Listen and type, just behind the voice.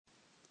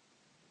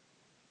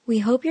We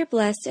hope you're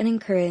blessed and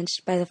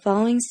encouraged by the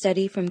following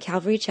study from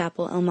Calvary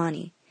Chapel, El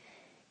Monte.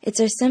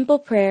 It's our simple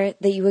prayer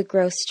that you would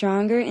grow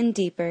stronger and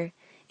deeper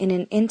in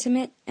an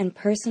intimate and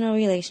personal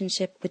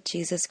relationship with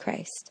Jesus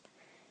Christ.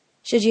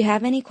 Should you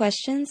have any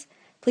questions,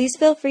 please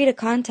feel free to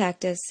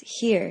contact us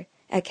here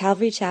at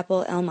Calvary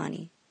Chapel, El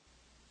Monte.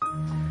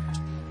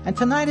 And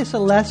tonight is a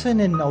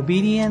lesson in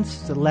obedience,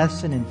 it's a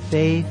lesson in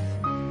faith,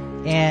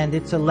 and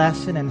it's a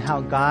lesson in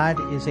how God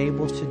is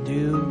able to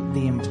do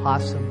the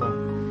impossible.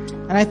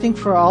 And I think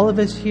for all of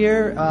us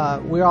here,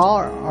 we all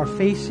are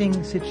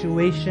facing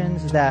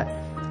situations that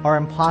are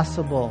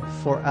impossible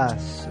for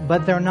us,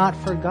 but they're not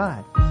for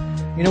God.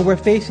 You know, we're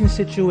facing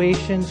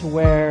situations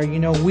where,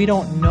 we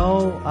don't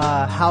know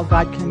how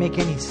God can make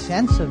any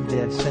sense of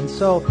this. And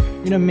so,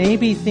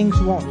 maybe things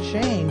won't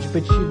change,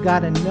 but you've got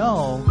to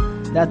know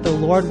that the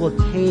Lord will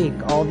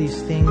take all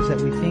these things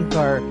that we think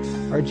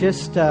are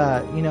just,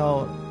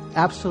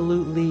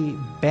 absolutely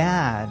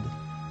bad,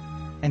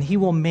 and He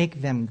will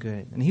make them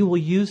good. And He will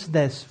use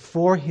this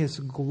for His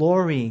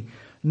glory,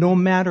 no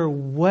matter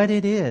what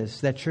it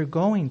is that you're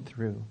going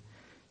through.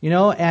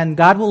 And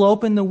God will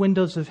open the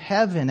windows of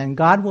heaven, and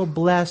God will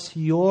bless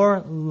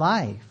your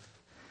life.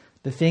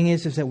 The thing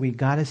is that we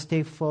got to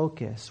stay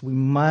focused. We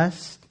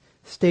must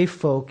stay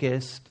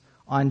focused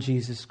on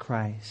Jesus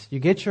Christ. You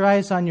get your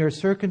eyes on your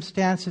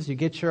circumstances, you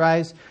get your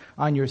eyes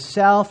on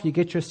yourself, you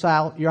get your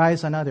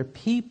eyes on other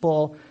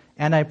people,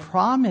 and I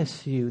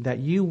promise you that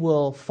you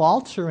will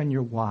falter in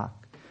your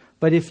walk.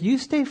 But if you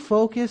stay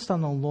focused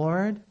on the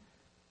Lord,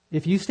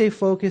 if you stay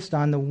focused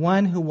on the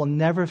one who will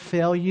never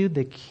fail you,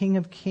 the King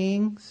of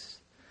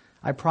Kings,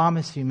 I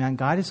promise you, man,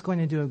 God is going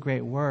to do a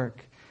great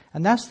work.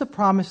 And that's the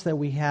promise that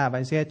we have.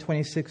 Isaiah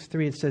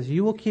 26:3, it says,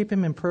 "You will keep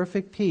him in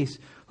perfect peace,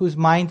 whose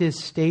mind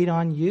is stayed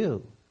on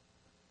you,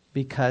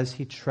 because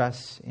he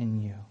trusts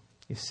in you."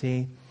 You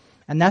see?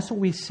 And that's what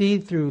we see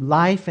through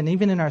life, and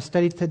even in our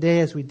study today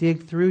as we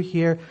dig through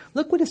here.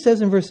 Look what it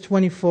says in verse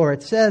 24.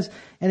 It says,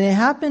 "And it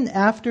happened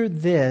after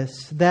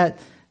this that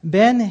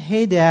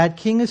Ben-Hadad,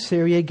 king of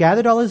Syria,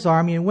 gathered all his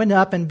army and went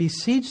up and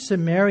besieged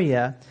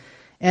Samaria.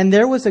 And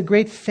there was a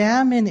great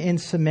famine in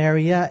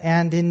Samaria,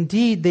 and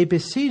indeed they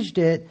besieged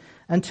it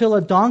until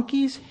a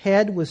donkey's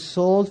head was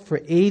sold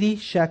for 80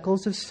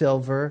 shekels of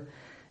silver,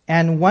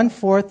 and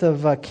 1/4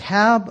 of a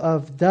cab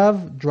of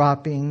dove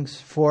droppings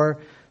for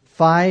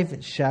 5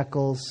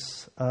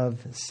 shekels of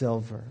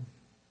silver."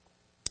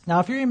 Now,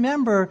 if you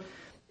remember,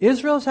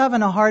 Israel's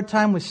having a hard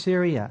time with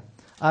Syria.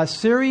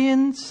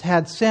 Syrians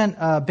had sent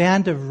a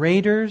band of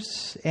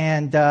raiders,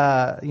 and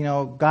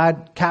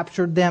God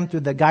captured them through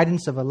the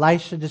guidance of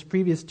Elisha just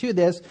previous to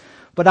this.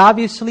 But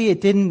obviously,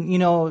 it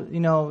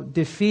didn't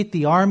defeat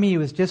the army. It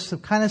was just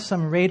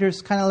some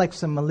raiders, kind of like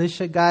some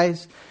militia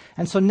guys.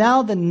 And so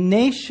now the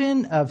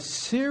nation of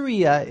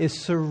Syria is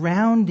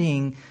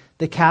surrounding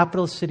the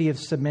capital city of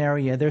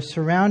Samaria. They're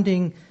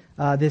surrounding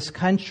this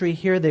country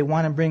here. They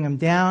want to bring them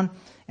down.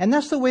 And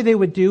that's the way they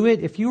would do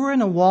it. If you were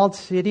in a walled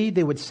city,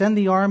 they would send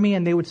the army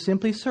and they would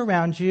simply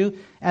surround you,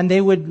 and they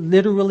would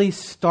literally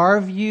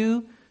starve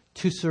you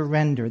to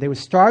surrender. They would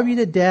starve you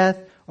to death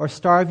or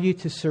starve you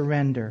to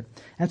surrender.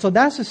 And so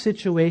that's the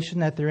situation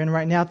that they're in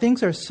right now.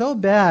 Things are so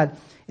bad.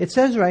 It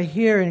says right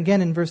here, and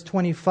again in verse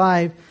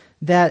 25,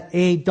 that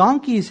a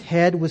donkey's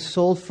head was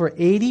sold for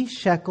 80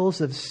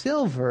 shekels of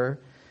silver,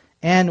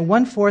 and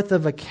 1/4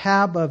 of a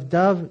cab of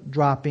dove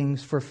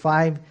droppings for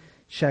 5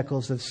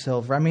 shekels of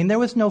silver. I mean, there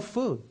was no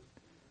food.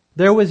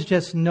 There was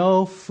just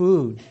no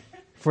food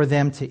for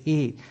them to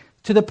eat.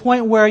 To the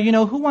point where,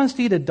 who wants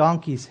to eat a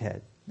donkey's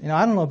head?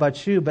 I don't know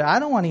about you, but I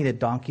don't want to eat a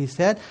donkey's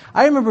head.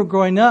 I remember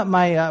growing up,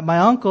 my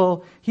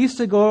uncle, he used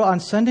to go on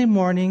Sunday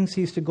mornings,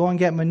 he used to go and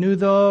get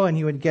menudo, and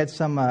he would get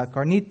some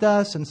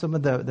carnitas and some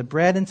of the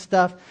bread and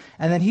stuff.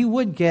 And then he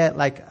would get,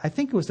 I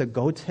think it was a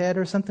goat's head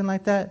or something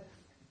like that.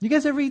 You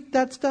guys ever eat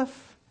that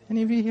stuff?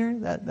 Any of you here?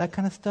 That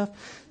kind of stuff?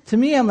 To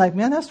me, I'm like,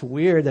 man, that's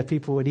weird that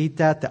people would eat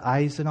that, the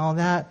eyes and all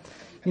that.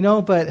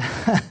 But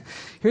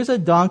here's a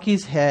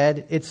donkey's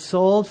head. It's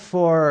sold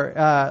for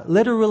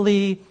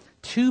literally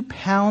 2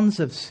 pounds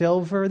of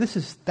silver. This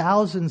is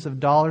thousands of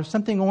dollars,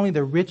 something only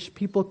the rich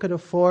people could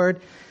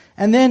afford.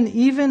 And then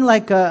even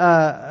like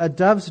a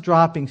dove's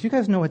droppings. You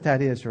guys know what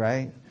that is,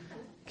 right?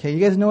 Okay, you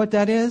guys know what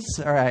that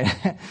is? All right.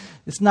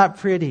 It's not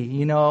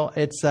pretty.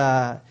 It's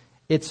a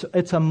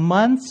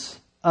month's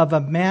of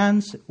a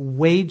man's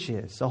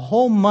wages, a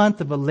whole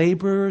month of a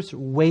laborer's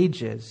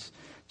wages,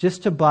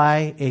 just to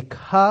buy a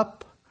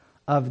cup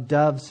of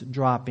dove's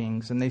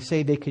droppings. And they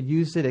say they could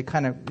use it,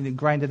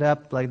 grind it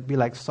up, be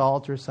like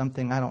salt or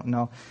something. I don't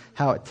know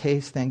how it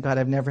tastes. Thank God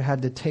I've never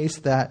had to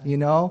taste that,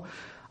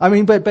 I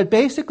mean, but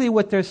basically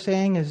what they're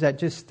saying is that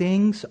just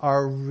things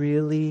are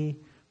really,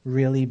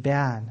 really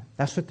bad.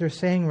 That's what they're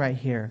saying right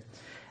here.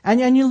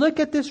 And you look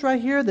at this right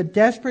here, the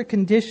desperate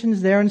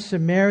conditions there in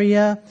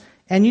Samaria,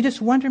 and you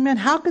just wonder, man,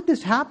 how could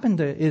this happen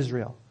to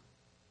Israel?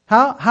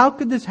 How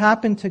could this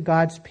happen to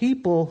God's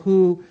people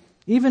who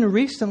even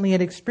recently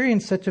had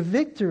experienced such a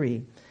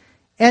victory?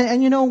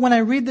 And when I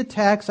read the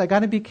text, I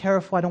got to be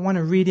careful. I don't want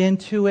to read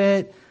into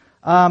it.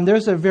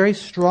 There's a very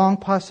strong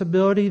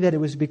possibility that it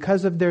was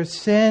because of their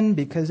sin,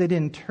 because they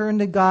didn't turn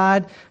to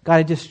God. God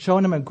had just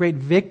shown them a great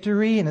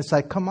victory. And it's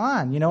like, come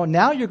on,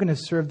 now you're going to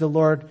serve the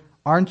Lord,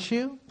 aren't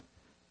you?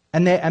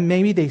 And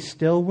maybe they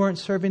still weren't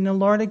serving the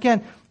Lord.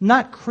 Again,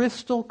 not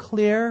crystal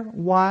clear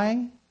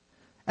why.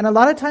 And a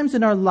lot of times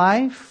in our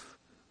life,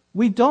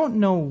 we don't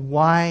know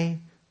why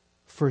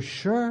for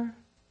sure.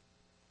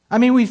 I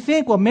mean, we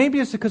think, well, maybe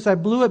it's because I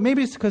blew it.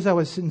 Maybe it's because I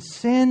was in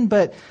sin,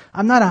 but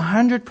I'm not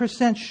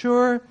 100%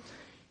 sure.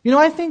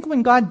 I think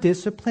when God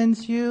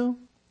disciplines you,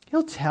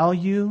 He'll tell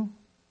you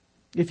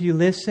if you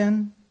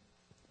listen.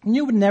 And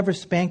you would never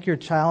spank your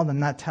child and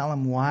not tell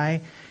him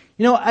why.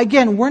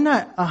 Again, we're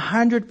not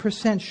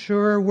 100%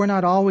 sure. We're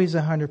not always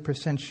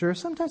 100% sure.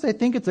 Sometimes I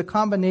think it's a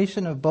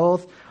combination of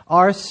both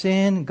our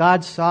sin,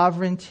 God's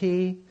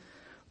sovereignty.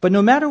 But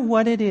no matter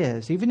what it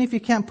is, even if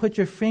you can't put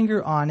your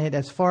finger on it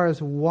as far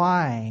as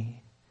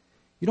why,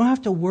 you don't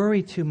have to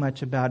worry too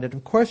much about it.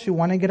 Of course, we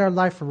want to get our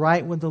life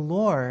right with the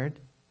Lord.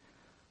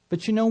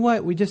 But you know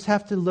what? We just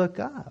have to look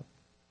up.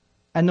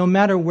 And no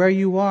matter where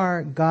you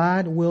are,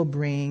 God will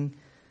bring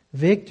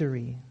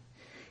victory.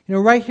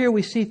 Right here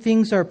we see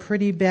things are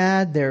pretty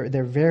bad.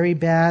 They're very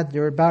bad.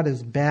 They're about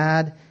as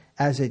bad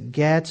as it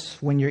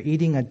gets when you're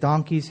eating a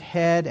donkey's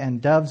head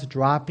and dove's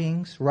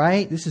droppings,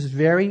 right? This is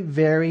very,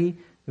 very,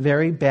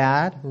 very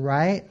bad,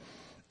 right?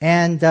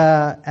 And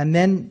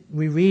then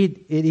we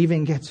read it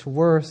even gets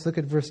worse. Look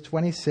at verse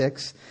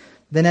 26.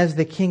 Then as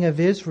the king of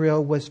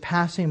Israel was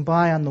passing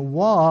by on the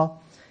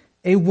wall,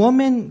 a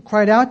woman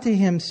cried out to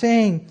him,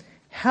 saying,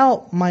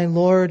 "Help, my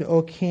lord,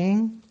 O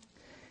king."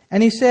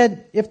 And he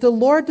said, "If the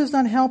Lord does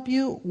not help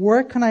you,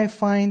 where can I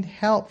find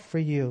help for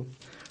you?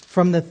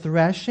 From the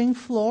threshing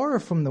floor or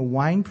from the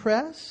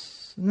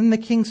winepress?" And then the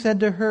king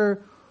said to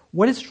her,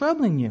 "What is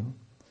troubling you?"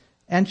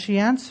 And she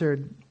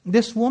answered,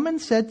 "This woman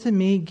said to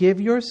me, 'Give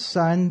your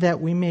son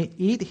that we may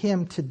eat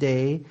him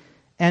today,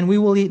 and we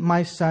will eat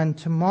my son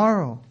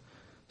tomorrow.'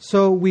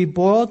 So we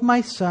boiled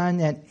my son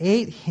and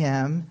ate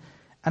him.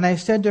 And I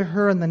said to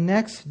her on the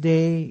next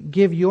day,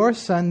 'Give your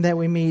son that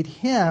we may eat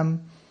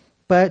him.'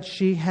 But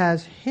she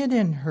has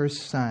hidden her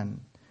son."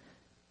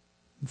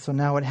 And so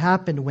now it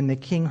happened when the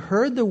king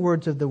heard the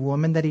words of the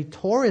woman that he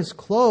tore his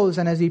clothes,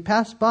 and as he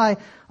passed by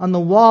on the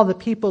wall, the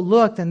people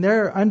looked, and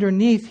there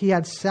underneath he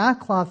had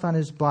sackcloth on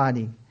his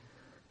body.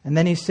 And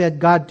then he said,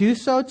 "God, do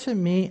so to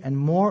me, and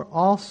more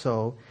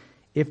also,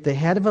 if the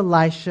head of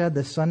Elisha,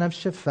 the son of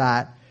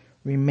Shaphat,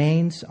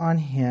 remains on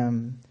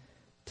him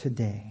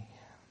today."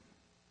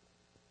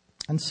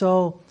 And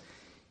so,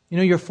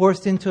 you're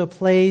forced into a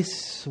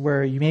place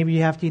where maybe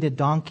you have to eat a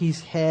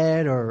donkey's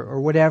head or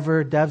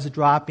whatever, dove's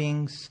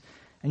droppings,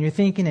 and you're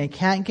thinking it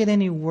can't get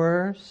any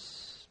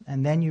worse.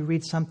 And then you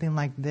read something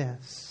like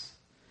this.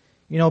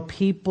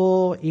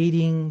 People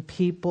eating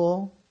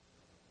people,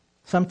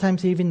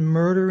 sometimes even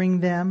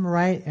murdering them,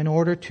 right, in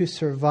order to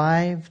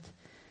survive.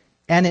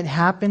 And it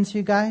happens,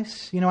 you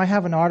guys. I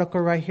have an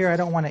article right here. I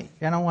don't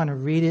want to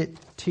read it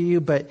to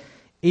you, but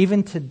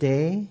even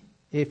today,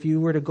 if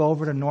you were to go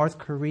over to North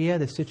Korea,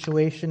 the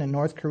situation in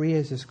North Korea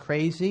is just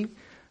crazy.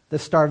 The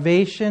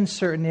starvation,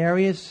 certain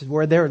areas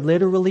where they're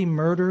literally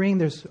murdering.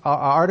 There's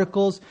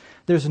articles,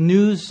 there's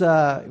news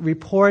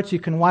reports. You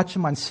can watch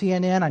them on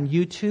CNN, on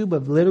YouTube,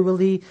 of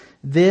literally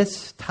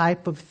this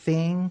type of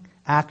thing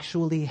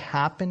actually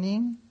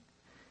happening.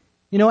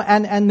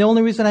 And the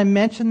only reason I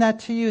mention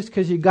that to you is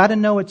because you got to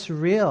know it's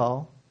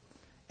real.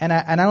 And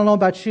I don't know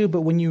about you,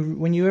 but when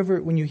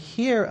you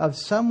hear of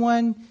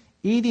someone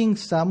eating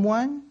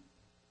someone,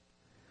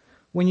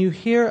 when you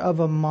hear of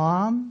a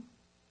mom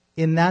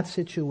in that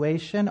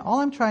situation,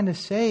 all I'm trying to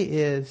say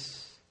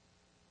is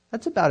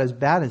that's about as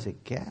bad as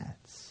it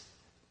gets.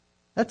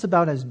 That's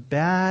about as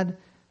bad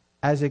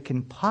as it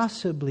can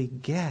possibly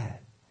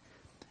get.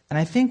 And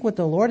I think what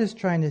the Lord is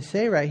trying to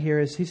say right here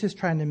is He's just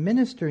trying to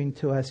ministering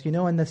to us,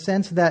 in the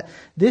sense that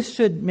this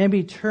should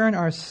maybe turn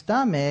our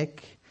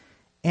stomach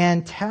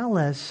and tell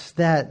us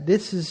that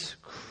this is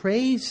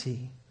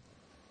crazy.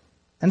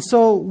 And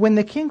so when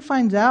the king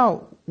finds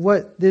out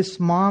what this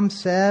mom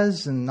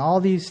says and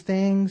all these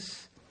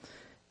things,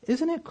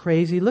 isn't it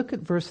crazy? Look at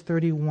verse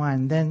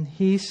 31. Then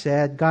he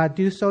said, "God,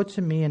 do so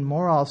to me and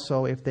more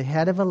also, if the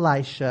head of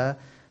Elisha,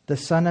 the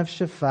son of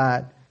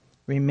Shaphat,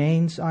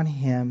 remains on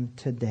him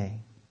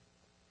today."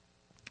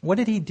 What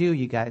did he do,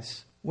 you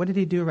guys? What did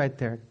he do right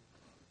there?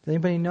 Does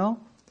anybody know?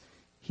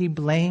 He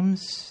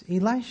blames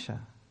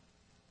Elisha,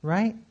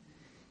 right?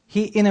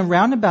 In a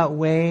roundabout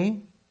way,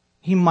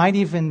 he might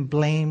even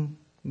blame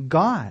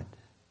God.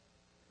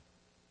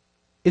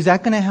 Is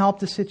that going to help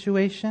the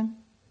situation?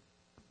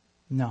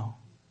 No.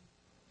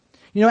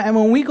 And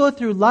when we go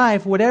through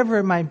life, whatever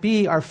it might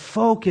be, our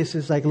focus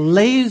is like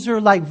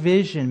laser-like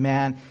vision,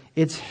 man.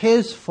 It's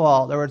his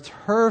fault or it's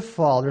her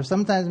fault. Or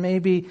sometimes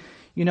maybe,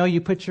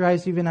 you put your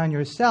eyes even on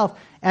yourself.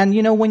 And,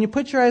 when you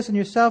put your eyes on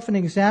yourself and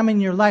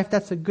examine your life,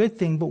 that's a good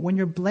thing. But when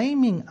you're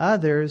blaming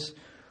others,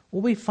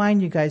 what we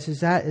find, you guys, is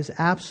that is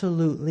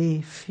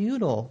absolutely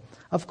futile.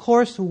 Of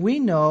course, we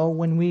know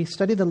when we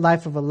study the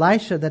life of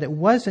Elisha that it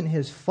wasn't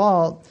his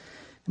fault.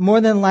 More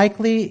than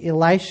likely,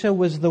 Elisha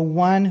was the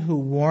one who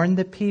warned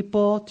the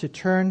people to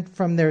turn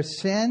from their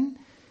sin.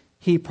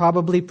 He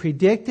probably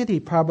predicted, he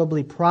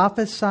probably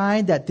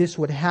prophesied that this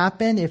would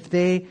happen if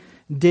they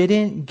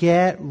didn't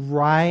get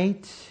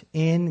right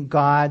in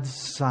God's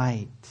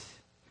sight.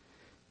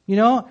 You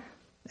know,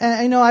 and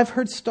I know I've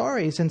heard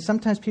stories, and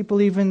sometimes people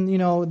even,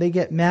 they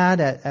get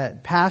mad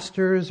at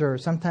pastors, or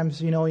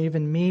sometimes,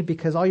 even me,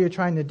 because all you're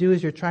trying to do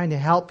is you're trying to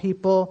help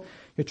people,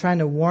 you're trying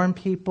to warn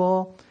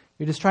people,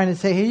 you're just trying to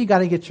say, hey, you got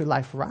to get your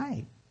life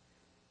right.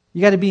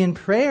 You got to be in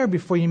prayer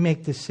before you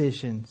make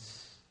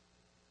decisions.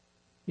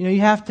 You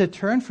have to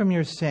turn from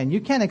your sin. You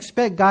can't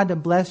expect God to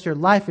bless your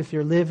life if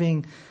you're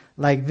living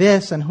like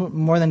this, and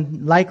more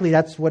than likely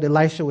that's what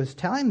Elisha was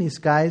telling these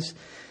guys.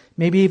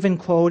 Maybe even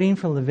quoting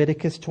from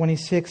Leviticus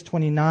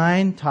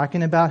 26:29,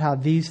 talking about how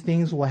these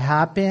things will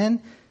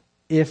happen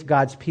if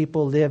God's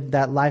people live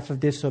that life of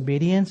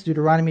disobedience.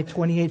 Deuteronomy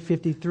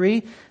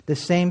 28:53, the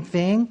same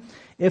thing.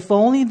 If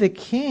only the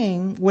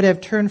king would have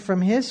turned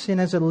from his sin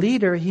as a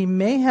leader, he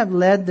may have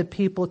led the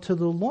people to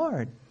the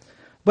Lord.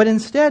 But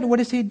instead, what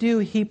does he do?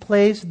 He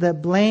plays the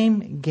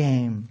blame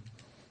game.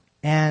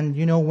 And,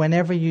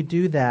 whenever you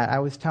do that, I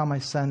always tell my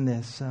son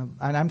this, and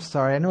I'm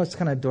sorry, I know it's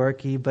kind of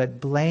dorky,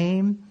 but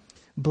blame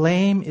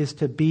is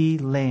to be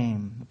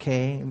lame,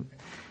 okay?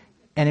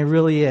 And it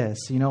really is.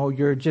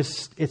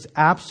 It's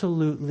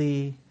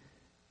absolutely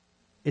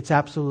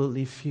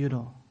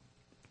futile.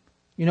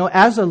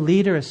 As a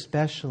leader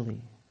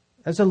especially,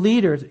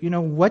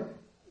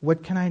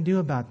 what can I do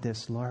about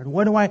this, Lord?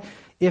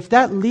 If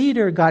that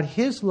leader got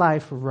his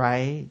life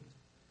right,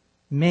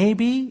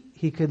 maybe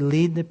he could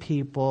lead the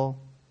people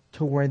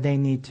to where they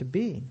need to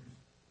be.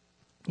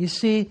 You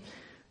see,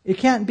 it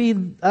can't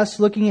be us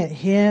looking at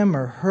him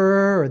or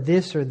her or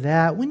this or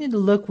that. We need to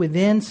look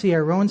within, see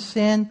our own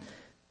sin,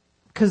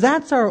 because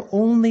that's our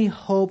only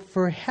hope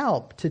for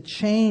help, to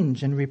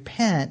change and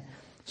repent,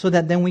 so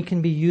that then we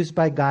can be used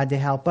by God to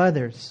help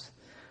others.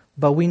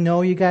 But we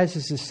know, you guys,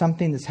 this is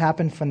something that's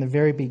happened from the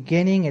very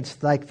beginning.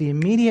 It's like the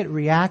immediate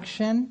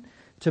reaction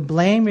to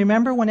blame.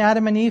 Remember when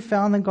Adam and Eve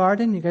fell in the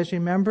garden? You guys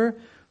remember?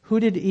 Who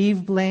did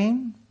Eve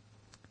blame?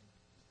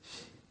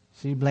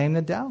 She blamed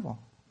the devil.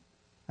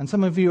 And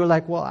some of you are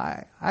like, well,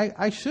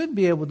 I should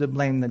be able to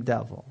blame the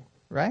devil,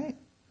 right?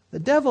 The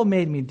devil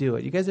made me do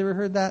it. You guys ever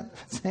heard that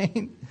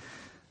saying?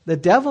 The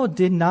devil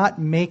did not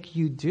make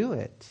you do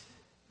it.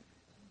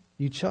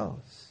 You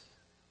chose.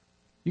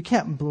 You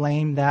can't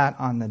blame that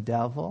on the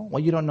devil.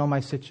 Well, you don't know my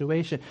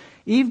situation.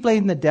 Eve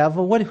blamed the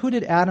devil. Who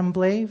did Adam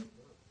blame?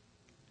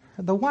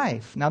 The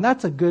wife. Now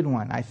that's a good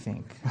one, I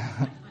think.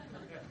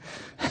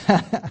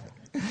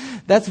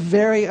 That's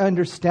very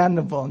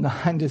understandable. No,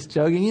 I'm just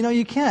joking.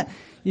 You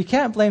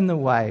can't blame the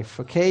wife,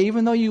 okay?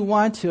 Even though you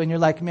want to, and you're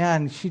like,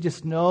 man, she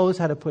just knows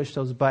how to push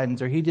those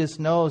buttons, or he just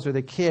knows, or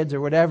the kids,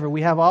 or whatever.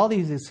 We have all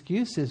these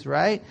excuses,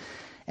 right?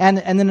 And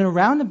then in a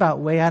roundabout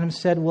way, Adam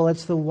said, well,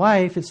 it's the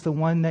wife, it's the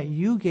one that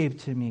you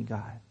gave to me,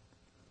 God.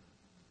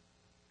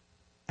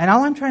 And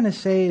all I'm trying to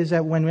say is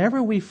that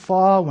whenever we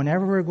fall,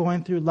 whenever we're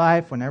going through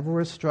life, whenever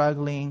we're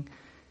struggling,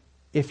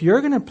 if you're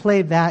going to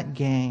play that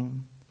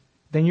game,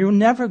 then you'll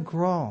never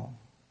grow.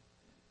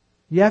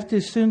 You have to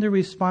assume the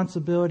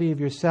responsibility of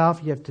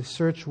yourself. You have to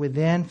search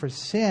within for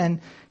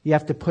sin. You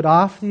have to put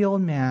off the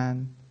old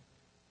man,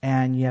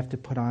 and you have to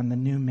put on the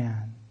new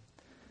man.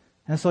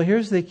 And so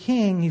here's the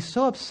king. He's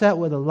so upset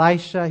with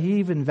Elisha. He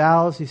even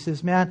vows. He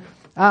says, "Man,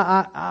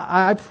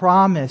 I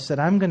promise that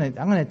I'm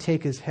gonna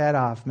take his head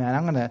off, man.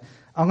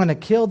 I'm gonna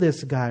kill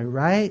this guy,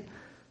 right?"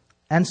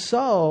 And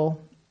so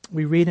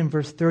we read in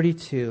verse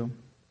 32.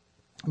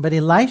 But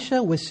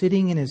Elisha was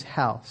sitting in his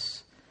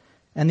house,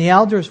 and the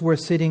elders were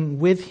sitting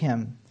with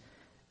him.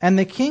 And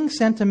the king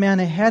sent a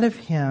man ahead of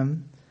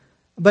him.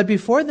 But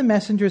before the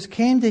messengers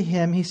came to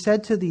him, he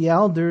said to the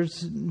elders,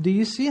 "Do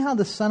you see how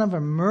the son of a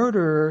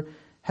murderer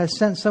has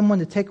sent someone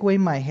to take away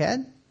my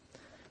head?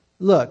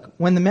 Look,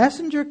 when the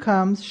messenger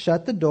comes,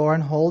 shut the door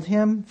and hold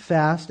him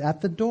fast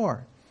at the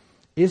door.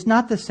 Is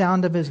not the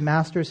sound of his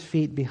master's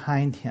feet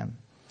behind him?"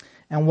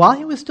 And while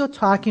he was still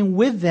talking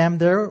with them,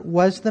 there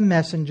was the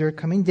messenger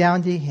coming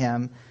down to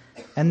him.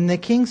 And the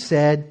king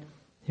said,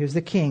 here's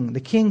the king. The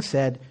king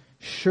said,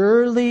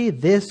 "Surely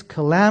this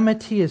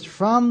calamity is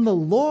from the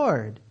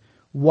Lord.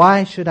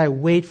 Why should I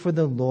wait for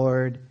the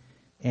Lord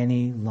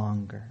any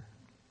longer?"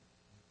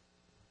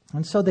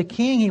 And so the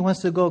king, he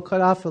wants to go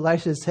cut off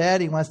Elisha's head.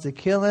 He wants to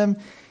kill him.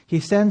 He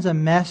sends a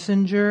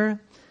messenger.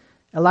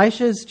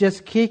 Elisha's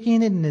just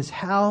kicking it in his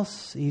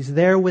house. He's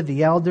there with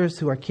the elders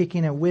who are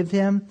kicking it with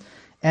him.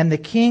 And the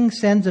king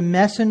sends a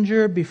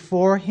messenger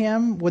before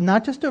him with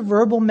not just a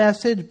verbal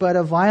message, but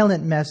a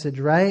violent message,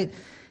 right?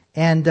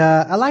 And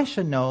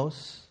Elisha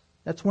knows.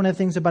 That's one of the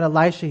things about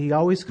Elisha. He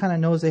always kind of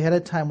knows ahead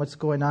of time what's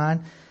going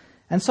on.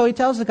 And so he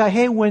tells the guy,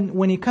 hey,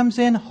 when he comes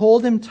in,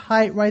 hold him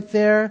tight right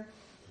there.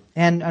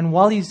 And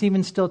while he's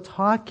even still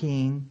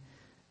talking,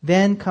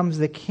 then comes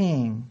the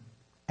king.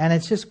 And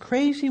it's just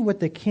crazy what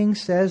the king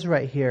says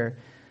right here.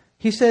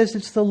 He says,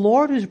 "It's the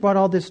Lord who's brought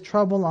all this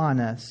trouble on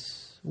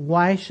us.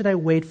 Why should I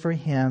wait for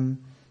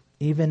him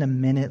even a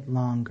minute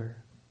longer?"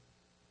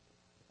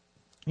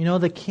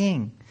 The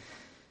king.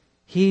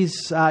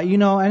 He's,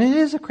 and it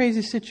is a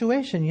crazy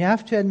situation. You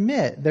have to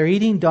admit, they're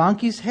eating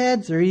donkeys'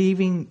 heads. They're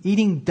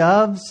eating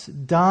doves'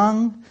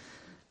 dung.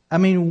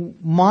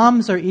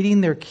 Moms are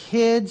eating their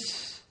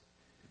kids.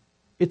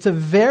 It's a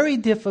very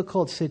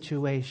difficult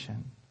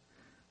situation.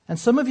 And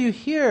some of you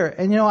here,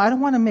 and I don't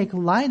want to make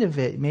light of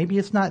it. Maybe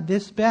it's not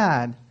this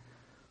bad,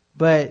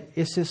 but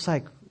it's just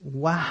like,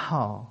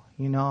 wow,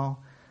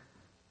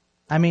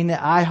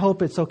 I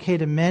hope it's okay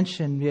to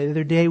mention, the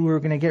other day we were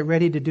going to get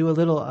ready to do a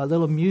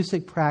little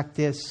music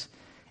practice,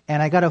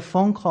 and I got a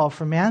phone call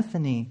from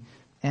Anthony,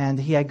 and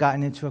he had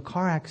gotten into a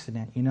car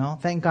accident,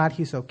 Thank God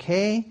he's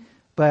okay,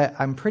 but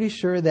I'm pretty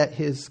sure that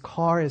his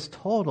car is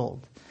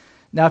totaled.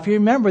 Now, if you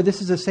remember,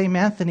 this is the same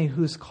Anthony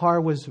whose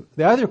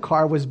the other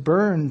car was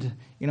burned,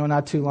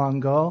 not too long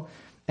ago.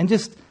 And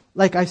just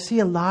like I see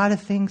a lot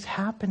of things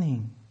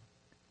happening.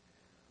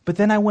 But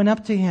then I went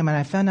up to him and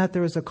I found out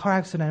there was a car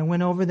accident. I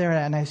went over there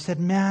and I said,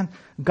 man,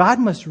 God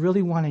must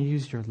really want to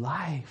use your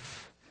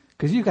life.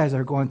 Because you guys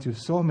are going through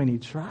so many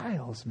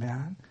trials,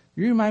 man.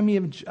 You remind me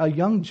of a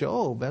young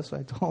Job. That's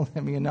what I told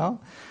him,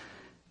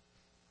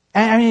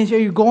 And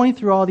you're going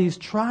through all these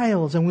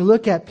trials and we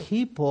look at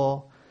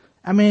people.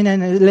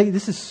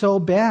 This is so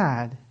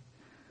bad.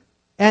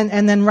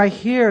 And then right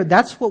here,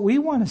 that's what we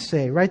want to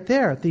say right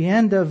there at the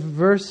end of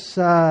verse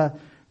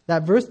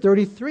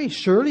 33.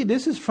 Surely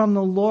this is from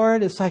the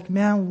Lord. It's like,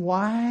 man,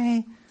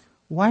 why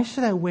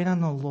should I wait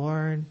on the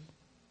Lord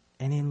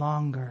any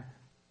longer?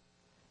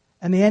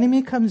 And the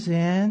enemy comes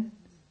in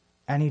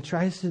and he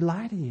tries to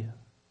lie to you.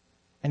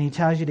 And he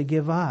tells you to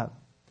give up.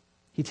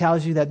 He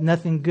tells you that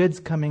nothing good's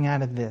coming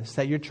out of this,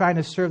 that you're trying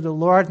to serve the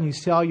Lord and you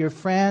see all your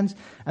friends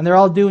and they're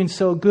all doing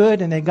so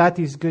good and they got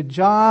these good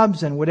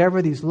jobs and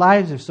whatever, these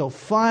lives are so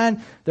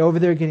fun. They're over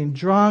there getting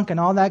drunk and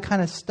all that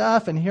kind of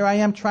stuff. And here I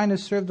am trying to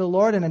serve the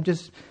Lord and I'm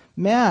just,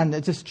 man,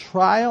 it's just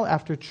trial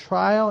after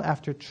trial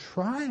after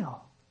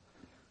trial.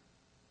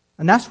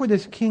 And that's where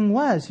this king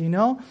was,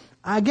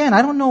 Again,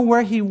 I don't know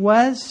where he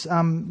was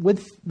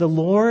with the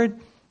Lord.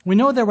 We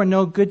know there were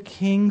no good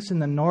kings in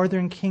the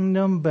northern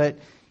kingdom, but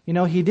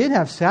he did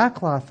have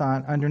sackcloth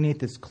on underneath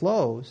his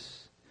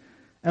clothes.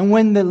 And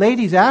when the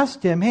ladies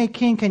asked him, hey,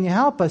 king, can you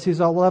help us? He's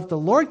all, well, if the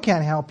Lord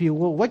can't help you,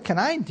 well, what can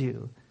I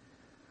do?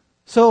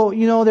 So,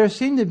 there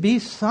seemed to be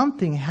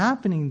something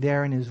happening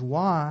there in his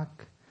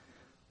walk.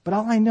 But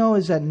all I know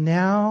is that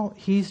now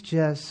he's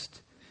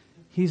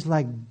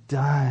like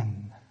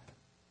done.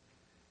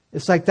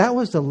 It's like that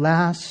was the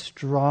last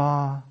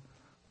straw,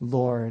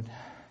 Lord.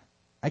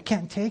 I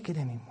can't take it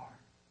anymore.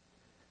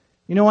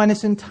 And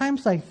it's in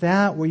times like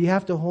that where you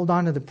have to hold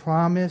on to the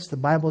promise. The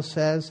Bible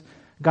says,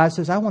 God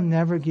says, I will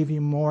never give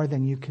you more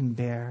than you can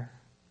bear.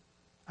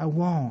 I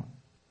won't.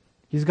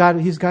 He's got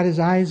his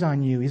eyes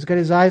on you. He's got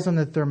his eyes on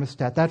the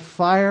thermostat. That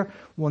fire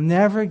will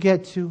never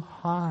get too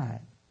hot.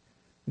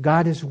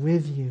 God is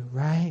with you,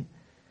 right?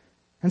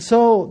 And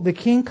so the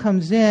king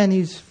comes in.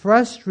 He's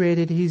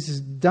frustrated.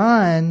 He's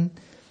done,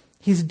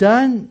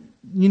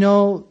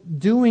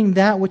 doing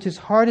that which is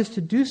hardest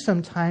to do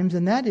sometimes,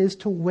 and that is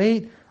to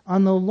wait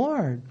on the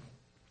Lord.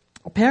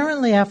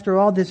 Apparently, after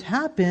all this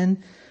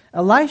happened,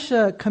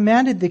 Elisha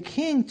commanded the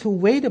king to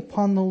wait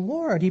upon the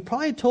Lord. He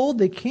probably told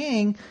the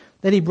king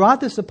that he brought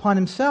this upon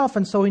himself,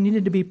 and so he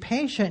needed to be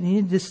patient, and he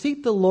needed to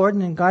seek the Lord,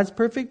 and in God's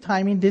perfect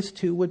timing, this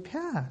too would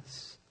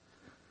pass.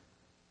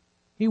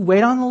 He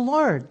wait on the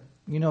Lord.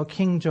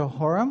 King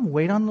Jehoram,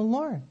 wait on the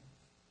Lord.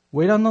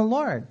 Wait on the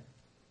Lord.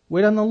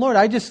 Wait on the Lord.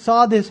 I just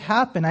saw this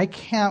happen. I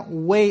can't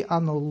wait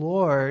on the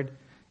Lord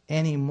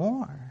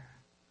anymore.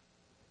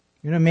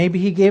 Maybe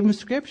he gave him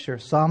scripture.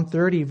 Psalm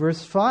 30,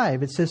 verse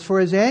 5. It says,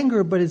 for his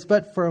anger, but is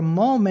but for a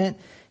moment.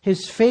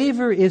 His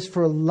favor is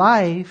for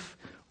life.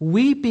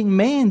 Weeping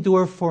may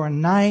endure for a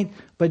night,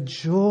 but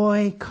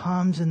joy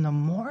comes in the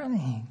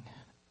morning.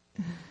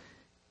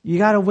 You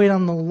got to wait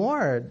on the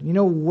Lord.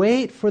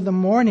 Wait for the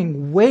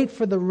morning. Wait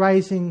for the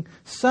rising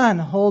sun.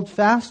 Hold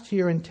fast to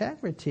your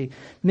integrity.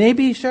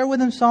 Maybe share with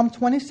him Psalm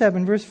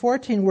 27, verse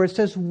 14, where it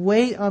says,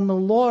 wait on the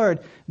Lord.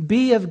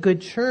 Be of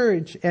good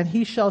courage, and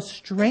he shall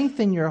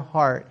strengthen your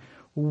heart.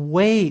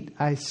 Wait,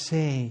 I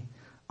say,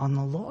 on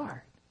the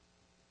Lord.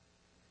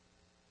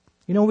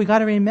 We got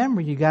to remember,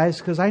 you guys,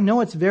 because I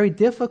know it's very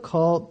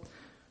difficult,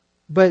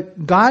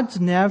 but God's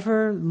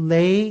never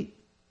late.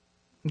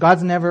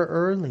 God's never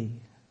early.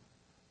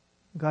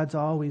 God's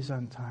always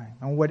on time.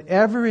 And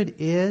whatever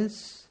it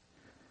is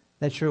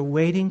that you're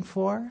waiting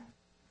for,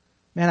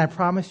 man, I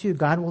promise you,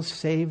 God will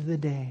save the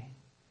day.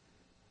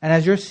 And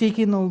as you're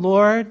seeking the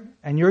Lord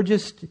and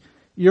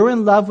you're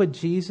in love with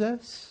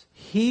Jesus,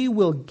 He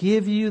will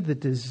give you the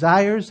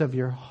desires of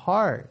your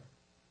heart.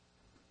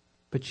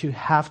 But you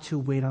have to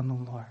wait on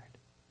the Lord.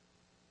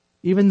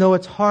 Even though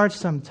it's hard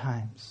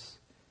sometimes,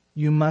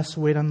 you must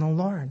wait on the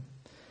Lord.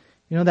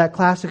 That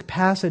classic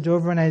passage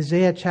over in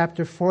Isaiah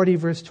chapter 40,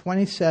 verse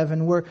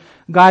 27, where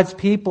God's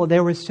people, they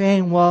were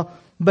saying, well,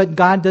 but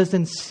God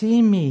doesn't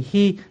see me.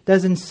 He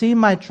doesn't see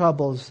my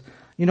troubles.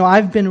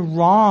 I've been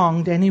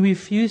wronged and He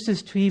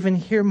refuses to even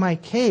hear my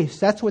case.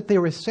 That's what they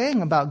were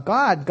saying about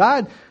God.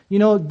 God,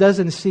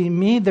 doesn't see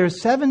me.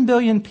 There's 7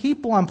 billion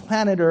people on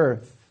planet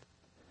Earth.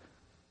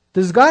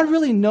 Does God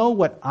really know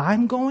what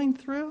I'm going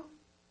through?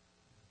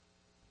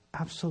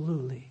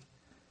 Absolutely.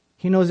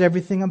 He knows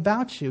everything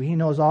about you. He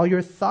knows all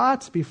your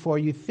thoughts before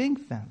you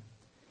think them.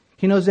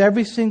 He knows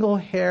every single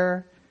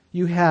hair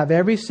you have,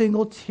 every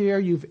single tear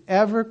you've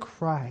ever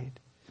cried.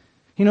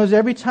 He knows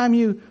every time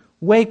you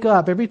wake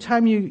up, every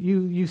time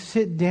you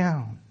sit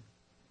down.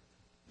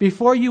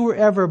 Before you were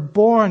ever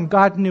born,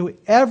 God knew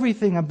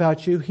everything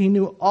about you. He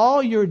knew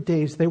all your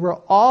days. They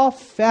were all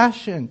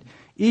fashioned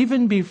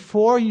even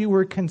before you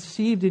were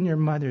conceived in your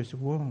mother's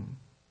womb.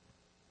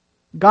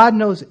 God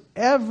knows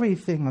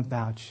everything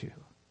about you.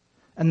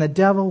 And the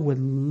devil would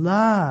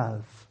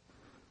love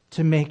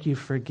to make you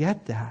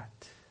forget that.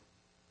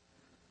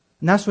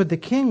 And that's what the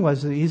king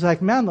was. He's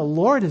like, man, the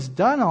Lord has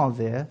done all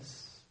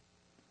this.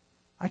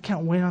 I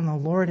can't wait on the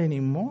Lord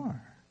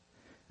anymore.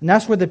 And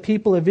that's where the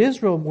people of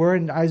Israel were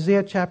in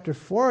Isaiah chapter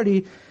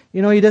 40.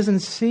 He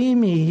doesn't see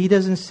me. He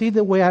doesn't see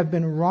the way I've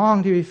been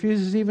wronged. He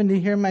refuses even to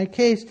hear my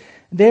case.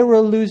 They were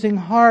losing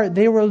heart.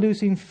 They were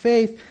losing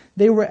faith.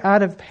 They were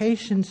out of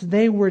patience.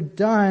 They were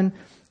done.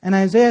 And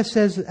Isaiah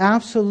says,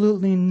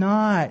 absolutely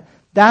not.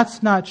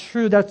 That's not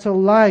true. That's a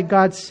lie.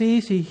 God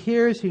sees, He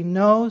hears, He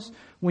knows.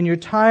 When you're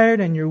tired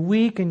and you're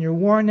weak and you're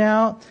worn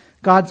out,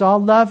 God's all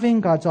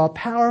loving. God's all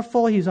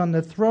powerful. He's on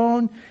the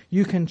throne.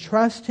 You can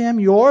trust Him.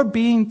 You're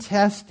being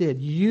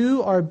tested.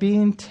 You are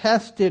being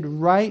tested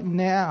right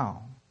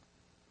now.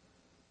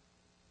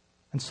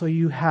 And so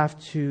you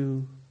have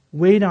to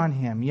wait on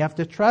Him. You have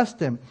to trust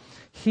Him.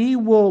 He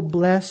will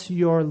bless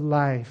your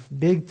life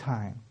big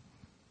time.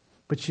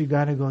 But you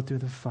got to go through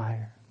the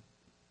fire.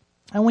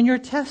 And when you're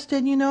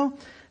tested,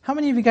 how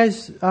many of you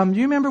guys, do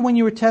you remember when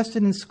you were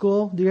tested in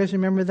school? Do you guys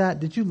remember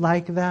that? Did you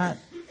like that?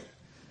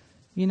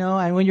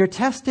 And when you're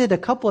tested, a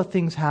couple of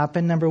things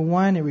happen. Number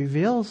one, it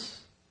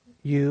reveals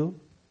you.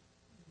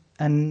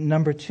 And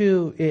number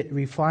two, it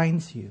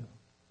refines you.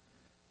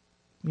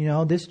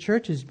 This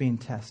church is being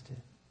tested.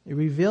 It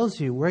reveals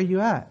you. Where are you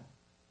at?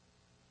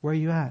 Where are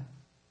you at?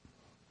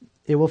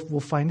 We'll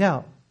find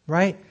out,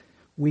 right?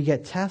 We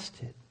get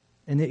tested.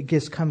 And it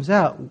just comes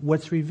out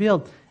what's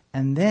revealed.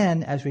 And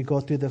then as we go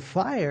through the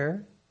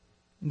fire,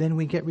 then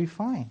we get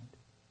refined.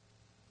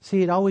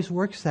 See, it always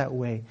works that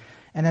way.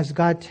 And as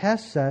God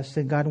tests us,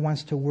 then God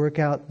wants to work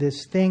out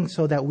this thing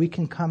so that we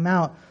can come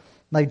out,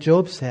 like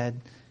Job said,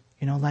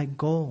 like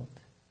gold.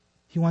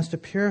 He wants to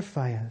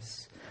purify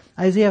us.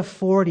 Isaiah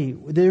 40,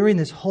 they're in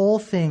this whole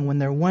thing when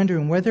they're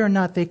wondering whether or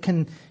not they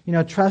can,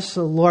 trust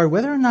the Lord,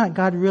 whether or not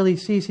God really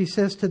sees. He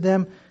says to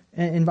them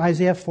in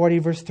Isaiah 40,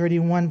 verse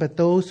 31, but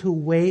those who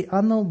wait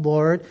on the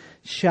Lord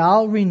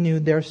shall renew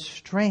their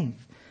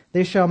strength.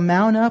 They shall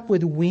mount up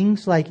with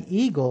wings like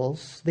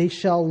eagles. They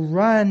shall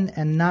run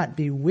and not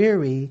be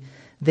weary.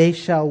 They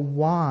shall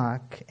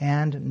walk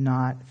and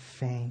not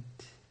faint.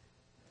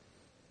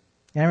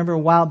 And I remember a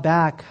while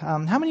back, how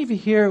many of you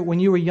here, when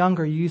you were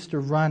younger, you used to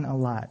run a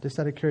lot, just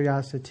out of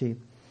curiosity?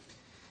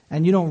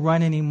 And you don't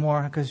run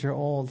anymore because you're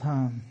old,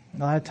 huh? A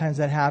lot of times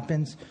that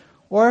happens.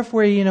 Or if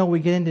we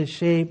get into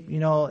shape,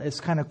 it's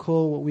kind of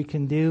cool what we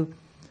can do.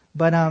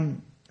 But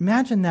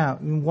imagine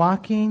that,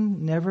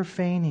 walking, never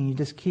fainting. You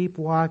just keep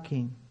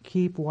walking,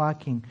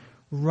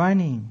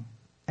 running,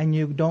 and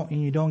you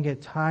don't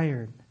get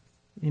tired.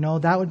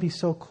 That would be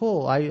so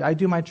cool. I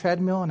do my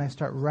treadmill and I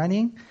start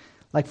running,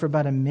 like for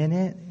about a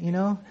minute,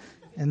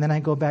 and then I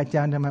go back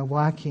down to my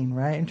walking,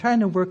 right? I'm trying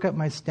to work up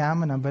my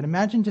stamina, but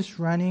imagine just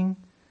running,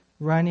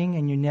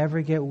 and you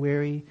never get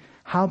weary.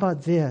 How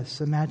about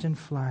this? Imagine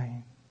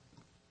flying.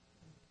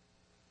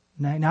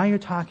 Now you're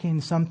talking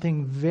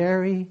something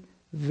very,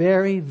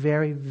 very,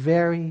 very,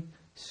 very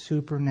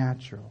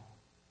supernatural.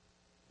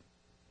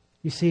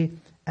 You see,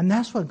 and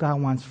that's what God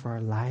wants for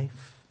our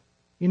life.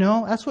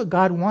 That's what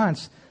God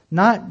wants.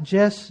 Not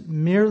just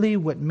merely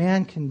what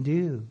man can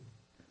do.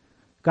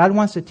 God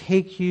wants to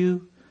take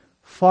you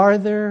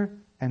farther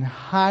and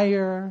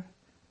higher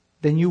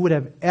than you would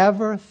have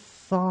ever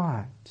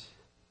thought.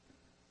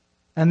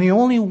 And the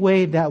only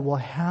way that will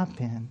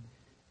happen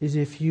is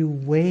if you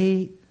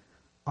wait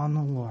on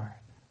the Lord.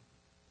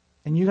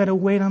 And you got to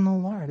wait on the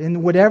Lord.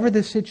 And whatever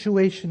the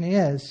situation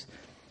is,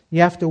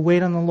 you have to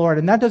wait on the Lord.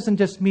 And that doesn't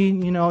just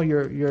mean,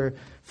 your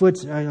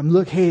foot's,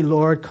 look, hey,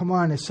 Lord, come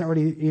on, it's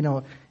already,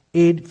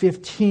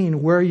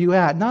 8:15, where are you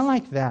at? Not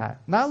like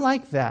that. Not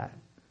like that.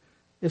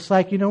 It's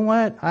like, you know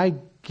what? I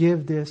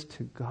give this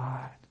to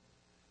God.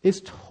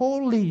 It's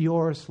totally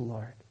yours,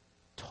 Lord.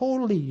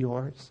 Totally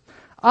yours.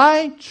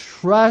 I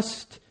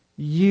trust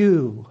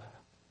you.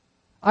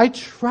 I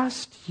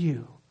trust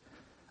you.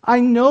 I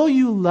know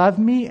you love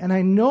me, and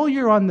I know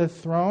you're on the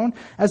throne.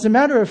 As a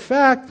matter of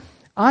fact,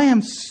 I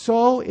am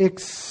so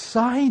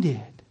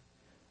excited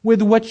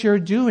with what you're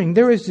doing.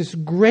 There is this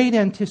great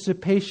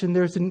anticipation.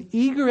 There's an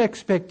eager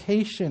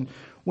expectation.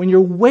 When you're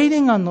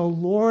waiting on the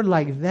Lord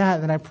like that,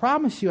 and I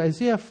promise you,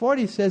 Isaiah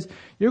 40 says,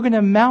 you're going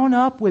to mount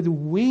up with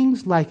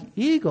wings like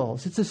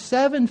eagles. It's a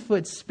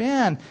 7-foot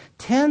span,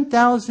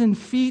 10,000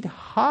 feet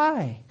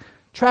high.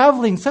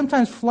 traveling,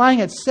 sometimes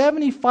flying at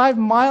 75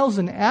 miles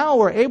an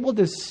hour, able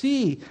to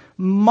see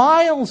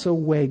miles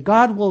away.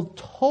 God will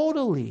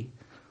totally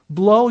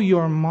blow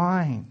your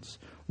minds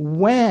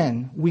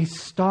when we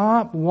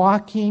stop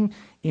walking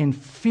in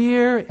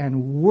fear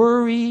and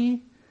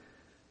worry,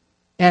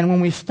 and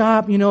when we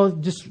stop,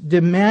 just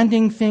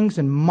demanding things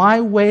in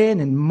my way and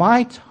in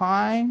my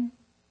time.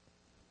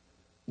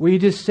 We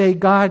just say,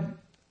 God,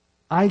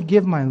 I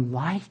give my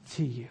life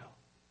to you.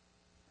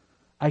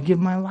 I give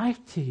my life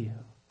to you.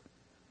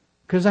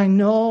 Because I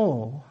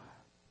know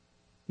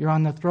you're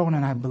on the throne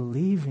and I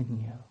believe in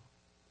you.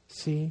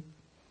 See?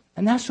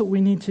 And that's what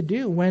we need to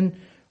do when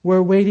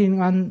we're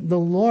waiting on the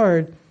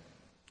Lord.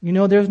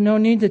 There's no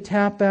need to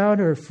tap out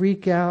or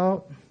freak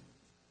out.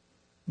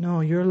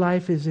 No, your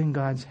life is in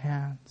God's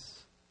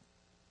hands.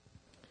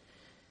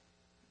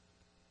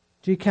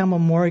 G. Campbell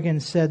Morgan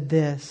said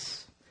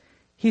this.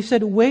 He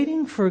said,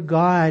 waiting for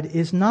God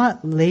is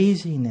not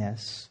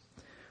laziness.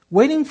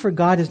 Waiting for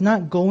God is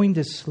not going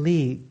to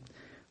sleep.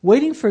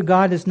 Waiting for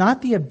God is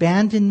not the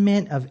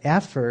abandonment of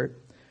effort.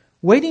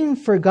 Waiting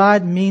for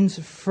God means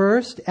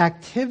first,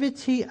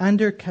 activity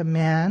under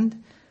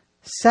command.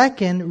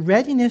 Second,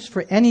 readiness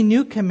for any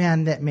new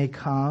command that may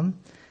come.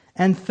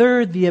 And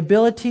third, the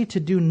ability to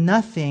do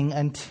nothing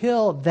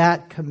until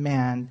that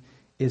command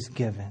is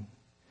given.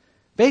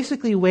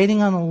 Basically,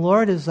 waiting on the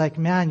Lord is like,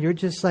 man, you're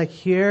just like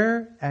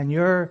here and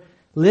you're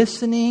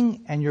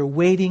listening and you're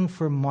waiting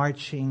for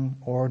marching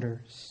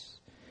orders.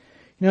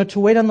 To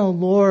wait on the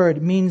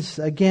Lord means,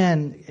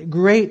 again,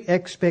 great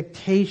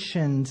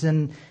expectations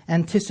and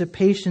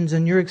anticipations,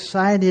 and you're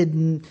excited,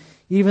 and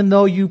even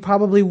though you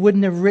probably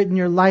wouldn't have written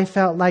your life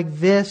out like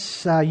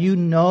this, you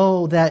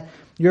know that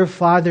your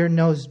Father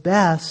knows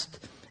best,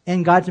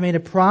 and God's made a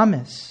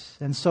promise.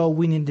 And so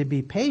we need to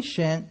be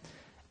patient,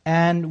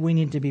 and we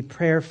need to be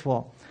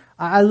prayerful.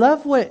 I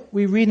love what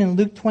we read in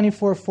Luke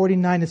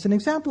 24:49. It's an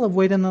example of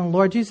waiting on the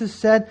Lord. Jesus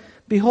said,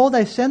 "Behold,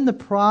 I send the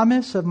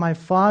promise of my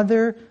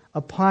Father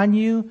upon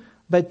you,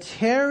 but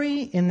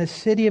tarry in the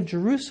city of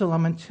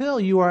Jerusalem until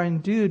you are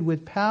endued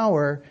with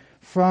power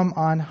from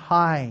on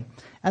high."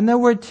 And the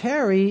word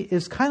tarry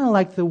is kind of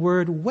like the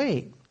word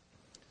wait.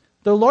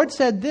 The Lord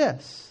said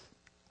this,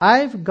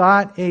 I've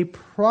got a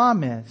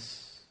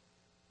promise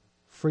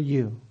for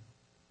you.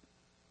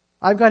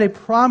 I've got a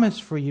promise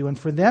for you. And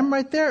for them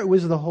right there, it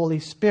was the Holy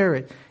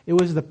Spirit. It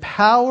was the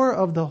power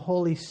of the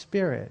Holy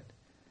Spirit.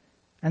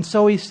 And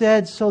so he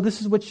said, so this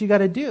is what you got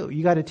to do.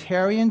 You got to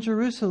tarry in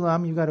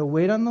Jerusalem. You got to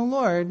wait on the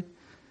Lord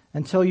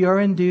until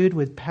you're endued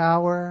with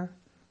power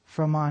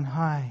from on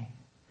high.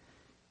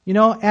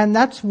 And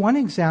that's one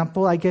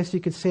example, I guess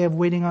you could say, of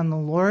waiting on the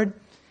Lord.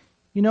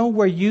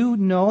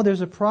 Where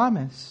there's a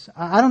promise.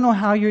 I don't know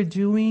how you're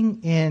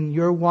doing in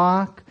your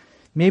walk.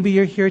 Maybe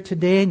you're here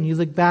today and you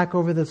look back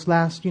over this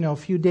last,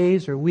 few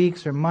days or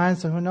weeks or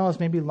months, or who knows,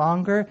 maybe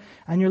longer.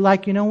 And you're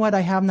like, you know what? I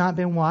have not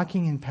been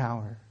walking in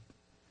power.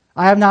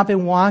 I have not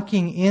been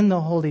walking in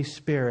the Holy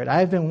Spirit. I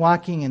have been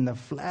walking in the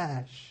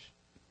flesh.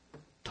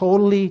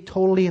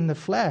 Totally in the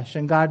flesh.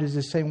 And God is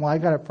just saying, well, I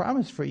got a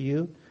promise for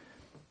you.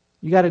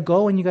 You got to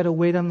go and you got to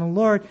wait on the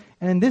Lord.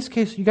 And in this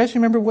case, you guys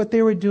remember what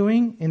they were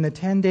doing in the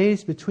 10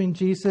 days between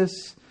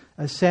Jesus'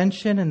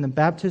 ascension and the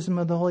baptism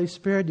of the Holy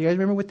Spirit? Do you guys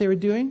remember what they were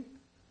doing?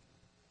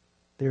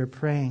 They were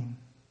praying.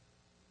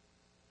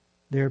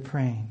 They were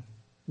praying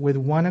with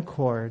one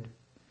accord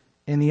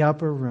in the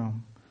upper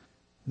room.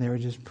 They were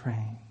just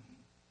praying.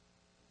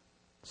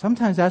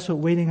 Sometimes that's what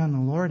waiting on the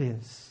Lord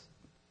is.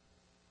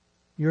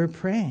 You're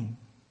praying.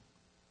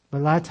 But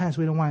a lot of times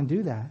we don't want to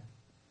do that.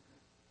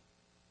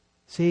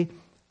 See,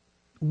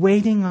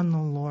 waiting on the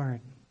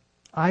Lord.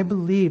 I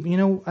believe,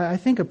 I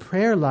think a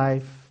prayer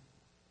life,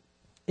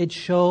 it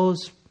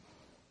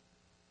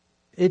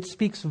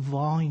speaks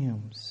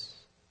volumes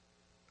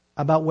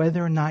about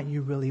whether or not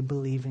you really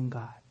believe in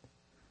God.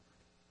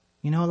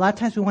 A lot of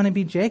times we want to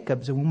be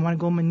Jacobs and we want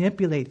to go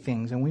manipulate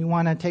things and we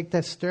want to take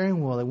that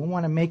steering wheel and we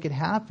want to make it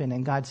happen.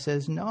 And God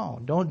says, no,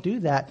 don't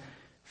do that.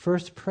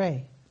 First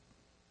pray.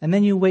 And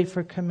then you wait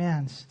for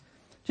commands.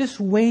 Just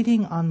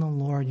waiting on the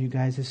Lord, you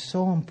guys, is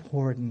so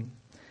important.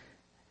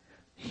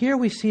 Here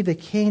we see the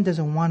king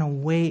doesn't want to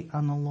wait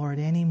on the Lord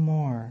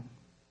anymore.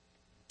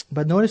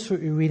 But notice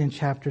what we read in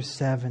chapter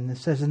 7. It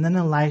says, and then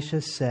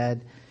Elisha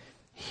said,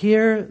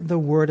 hear the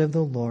word of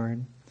the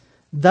Lord.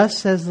 Thus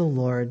says the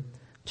Lord,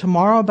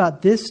 tomorrow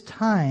about this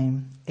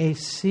time, a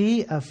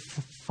sea of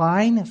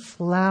fine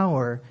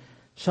flour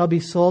shall be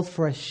sold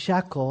for a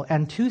shekel,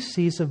 and 2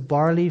 seahs of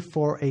barley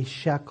for a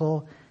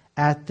shekel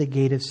at the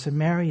gate of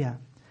Samaria.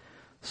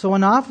 So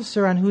an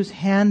officer on whose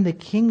hand the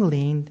king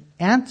leaned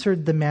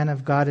answered the man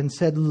of God and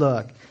said,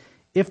 look,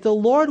 if the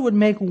Lord would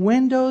make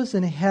windows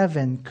in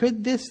heaven,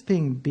 could this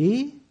thing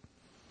be?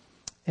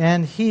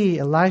 And he,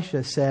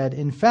 Elisha, said,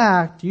 in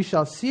fact, you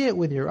shall see it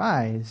with your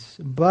eyes,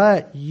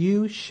 but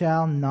you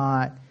shall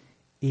not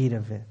eat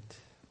of it.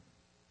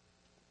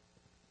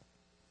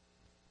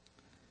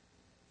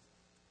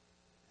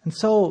 And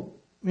so,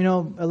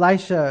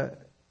 Elisha,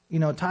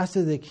 talks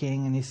to the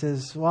king and he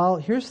says, well,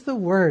 here's the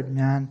word,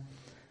 man.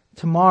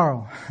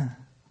 Tomorrow,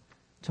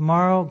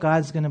 Tomorrow,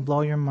 God's going to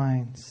blow your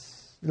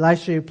minds.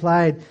 Elisha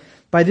replied,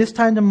 by this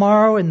time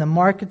tomorrow, in the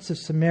markets of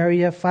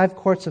Samaria, 5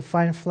 quarts of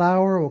fine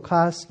flour will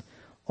cost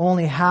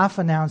only half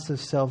an ounce of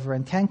silver,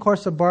 and 10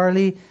 quarts of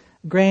barley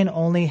grain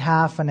only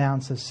half an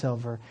ounce of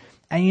silver.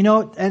 And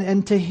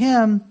and to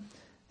him,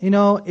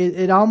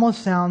 it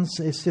almost sounds,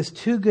 it's just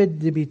too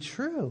good to be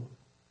true.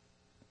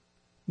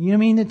 You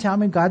mean to tell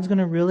me God's going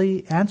to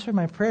really answer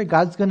my prayer?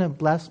 God's going to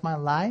bless my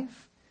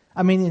life?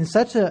 I mean, in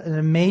such an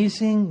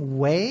amazing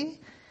way?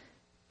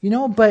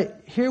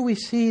 But here we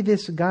see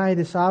this guy,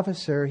 this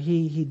officer,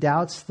 he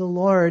doubts the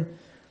Lord.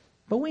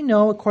 But we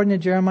know, according to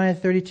Jeremiah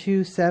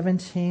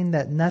 32:17,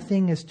 that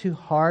nothing is too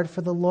hard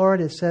for the Lord.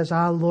 It says,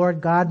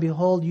 Lord God,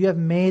 behold, you have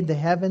made the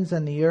heavens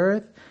and the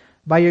earth.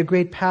 By your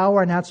great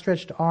power and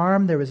outstretched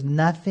arm, there is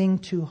nothing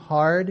too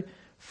hard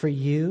for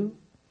you.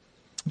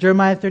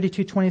 Jeremiah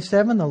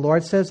 32:27, the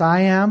Lord says,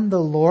 I am the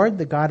Lord,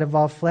 the God of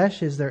all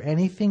flesh. Is there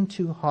anything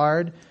too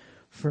hard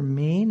for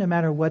me, no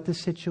matter what the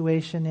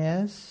situation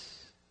is?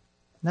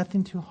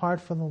 Nothing too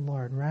hard for the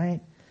Lord, right?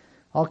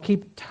 I'll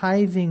keep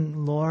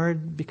tithing,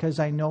 Lord, because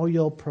I know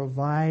you'll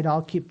provide.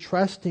 I'll keep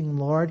trusting,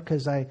 Lord,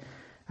 because I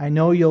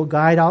know you'll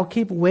guide. I'll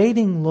keep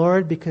waiting,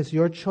 Lord, because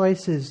your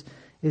choice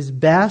is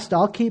best.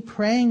 I'll keep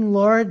praying,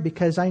 Lord,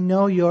 because I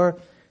know your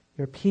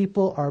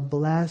people are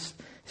blessed.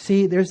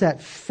 See, there's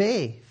that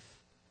faith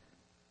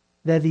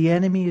that the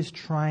enemy is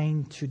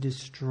trying to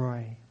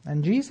destroy.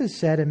 And Jesus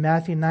said in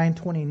Matthew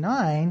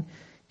 9:29,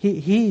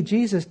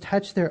 Jesus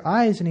touched their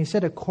eyes and he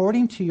said,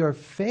 according to your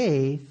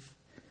faith,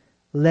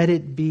 let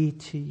it be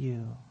to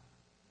you.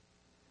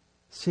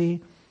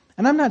 See,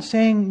 and I'm not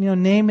saying,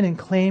 name it and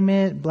claim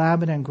it,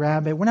 blab it and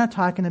grab it. We're not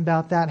talking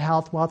about that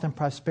health, wealth, and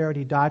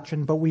prosperity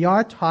doctrine, but we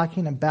are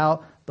talking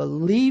about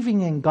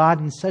believing in God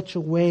in such a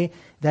way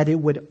that it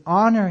would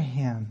honor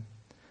Him.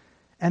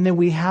 And then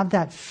we have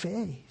that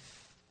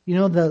faith,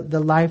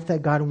 the life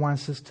that God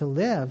wants us to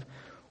live.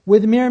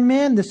 With mere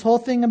men, this whole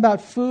thing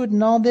about food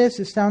and all this,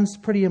 it sounds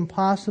pretty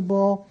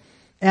impossible.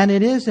 And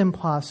it is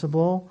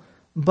impossible,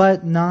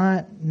 but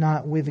not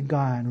with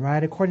God,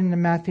 right? According to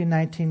Matthew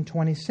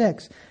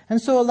 19:26.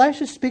 And so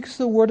Elisha speaks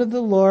the word of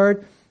the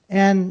Lord.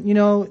 And,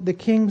 the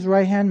king's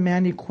right-hand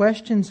man, he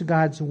questions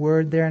God's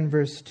word there in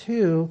verse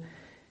 2.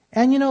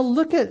 And,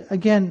 look at,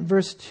 again,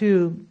 verse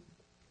 2.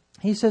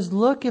 He says,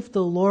 look, if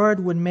the Lord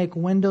would make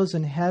windows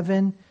in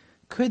heaven,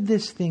 could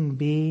this thing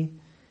be?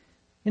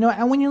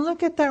 And when you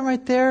look at that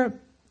right there,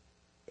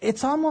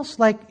 it's almost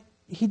like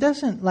he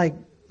doesn't like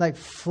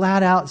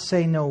flat out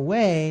say no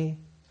way.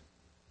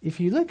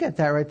 If you look at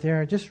that right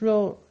there, just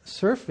real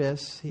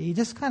surface, he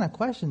just kind of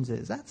questions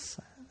it. That's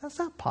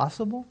not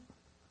possible.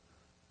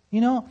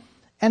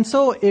 And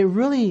so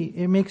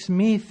it makes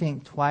me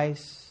think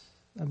twice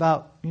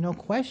about,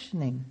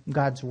 questioning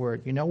God's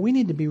word. We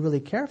need to be really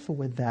careful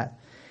with that.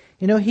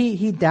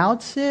 He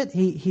doubts it,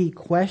 he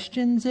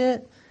questions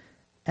it.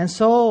 And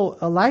so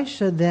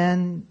Elisha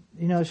then,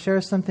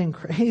 shares something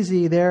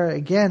crazy there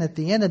again at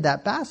the end of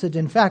that passage.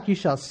 In fact, you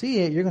shall see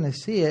it, you're going to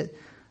see it,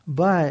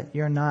 but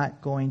you're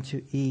not going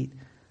to eat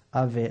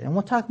of it. And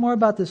we'll talk more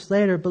about this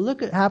later, but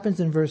look what happens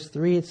in verse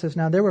 3. It says,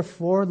 now there were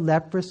 4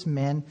 leprous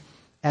men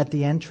at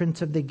the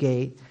entrance of the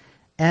gate,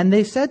 and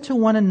they said to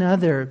one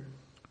another,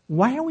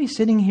 why are we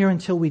sitting here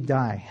until we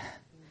die?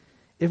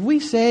 If we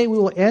say we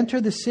will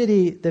enter the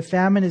city, the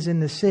famine is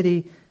in the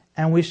city,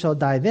 and we shall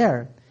die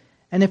there.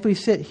 And if we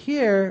sit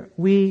here,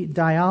 we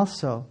die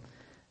also.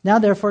 Now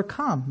therefore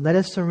come, let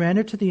us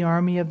surrender to the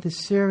army of the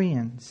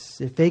Syrians.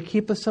 If they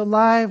keep us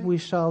alive, we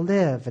shall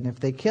live. And if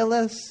they kill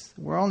us,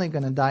 we're only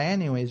going to die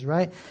anyways,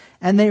 right?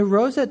 And they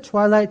rose at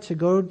twilight to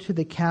go to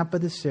the camp of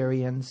the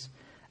Syrians.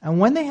 And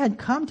when they had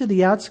come to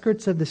the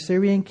outskirts of the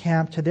Syrian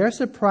camp, to their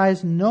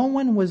surprise, no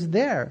one was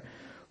there.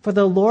 For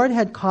the Lord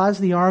had caused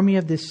the army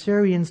of the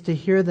Syrians to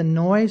hear the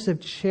noise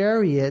of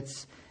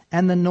chariots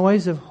and the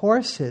noise of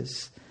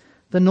horses,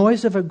 the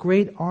noise of a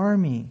great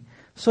army.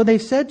 So they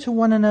said to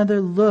one another,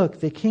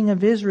 look, the king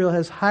of Israel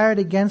has hired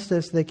against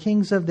us the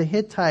kings of the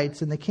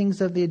Hittites and the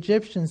kings of the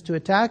Egyptians to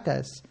attack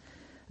us.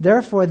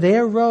 Therefore they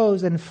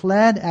arose and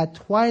fled at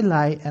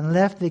twilight and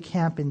left the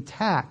camp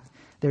intact,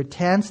 their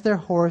tents, their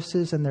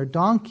horses, and their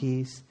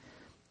donkeys,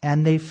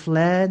 and they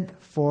fled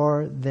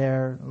for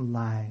their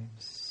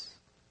lives.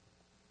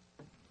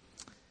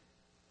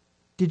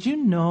 Did you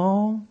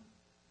know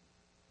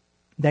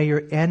that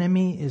your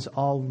enemy is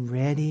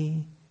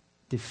already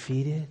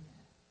defeated?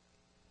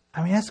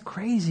 I mean, that's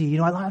crazy.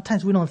 A lot of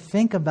times we don't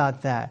think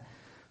about that.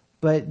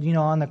 But,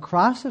 on the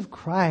cross of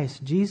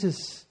Christ,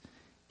 Jesus,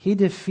 He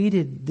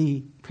defeated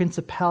the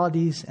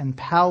principalities and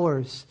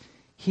powers.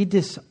 He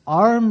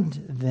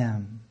disarmed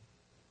them.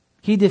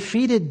 He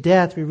defeated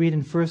death, we read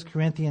in 1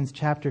 Corinthians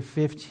chapter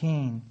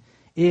 15.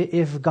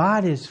 If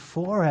God is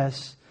for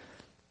us,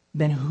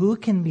 then who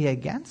can be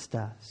against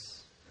us?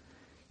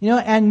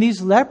 And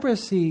these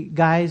leprosy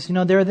guys,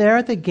 they're there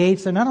at the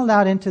gates. They're not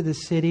allowed into the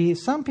city.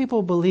 Some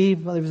people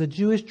believe, there was a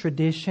Jewish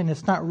tradition.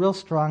 It's not real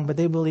strong, but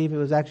they believe it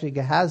was actually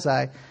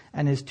Gehazi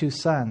and his 2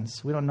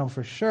 sons. We don't know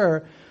for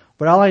sure.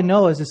 But all I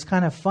know is it's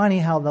kind of funny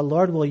how the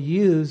Lord will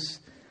use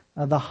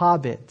the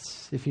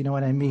hobbits, if you know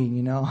what I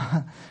mean,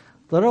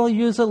 Literal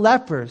use of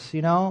lepers,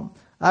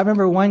 I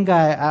remember one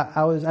guy,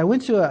 I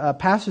went to a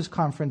pastor's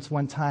conference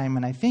one time,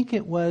 and I think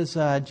it was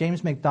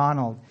James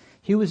McDonald.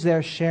 He was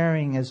there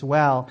sharing as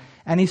well.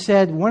 And he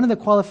said one of the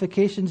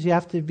qualifications you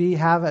have to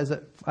have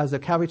as a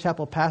Calvary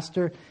Chapel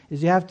pastor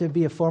is you have to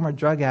be a former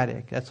drug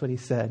addict. That's what he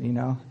said,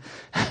 And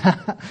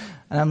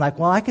I'm like,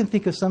 well, I can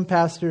think of some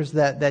pastors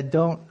that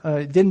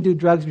didn't do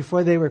drugs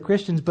before they were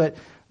Christians, but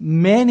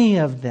many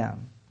of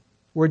them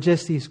were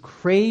just these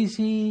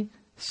crazy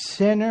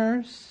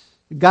sinners,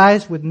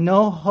 guys with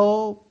no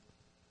hope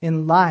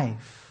in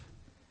life,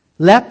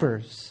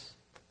 lepers,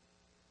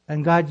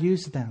 and God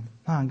used them.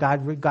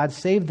 God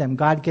saved them.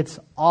 God gets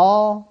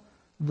all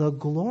the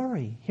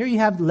glory. Here you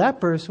have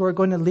lepers who are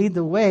going to lead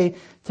the way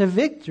to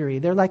victory.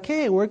 They're like,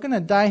 hey, we're going to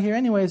die here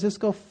anyways. Let's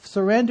go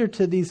surrender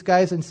to these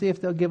guys and see if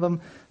they'll give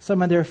them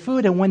some of their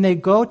food. And when they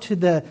go to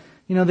the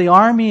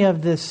army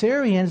of the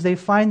Syrians, they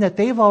find that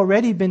they've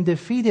already been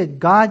defeated.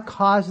 God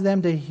caused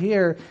them to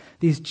hear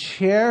these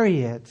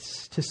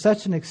chariots to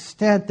such an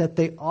extent that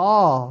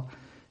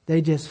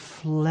they just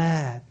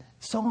fled.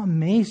 So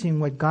amazing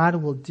what God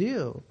will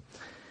do.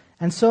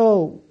 And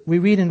so we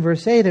read in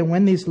verse 8, and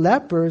when these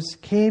lepers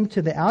came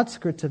to the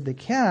outskirts of the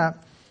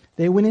camp,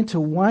 they went into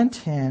one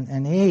tent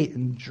and ate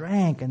and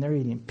drank, and they're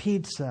eating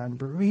pizza and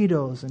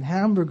burritos and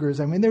hamburgers.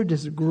 I mean, they're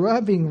just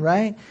grubbing,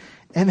 right?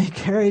 And they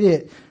carried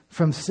it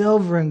from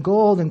silver and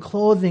gold and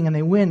clothing, and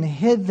they went and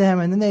hid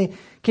them. And then they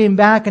came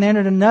back and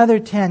entered another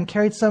tent,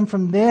 carried some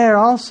from there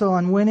also,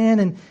 and went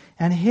in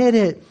and hid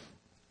it.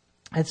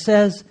 It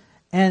says,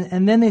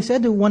 and then they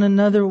said to one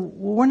another,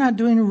 we're not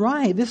doing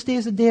right. This day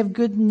is a day of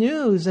good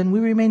news, and we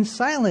remain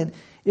silent.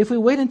 If we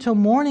wait until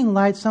morning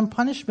light, some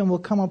punishment will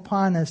come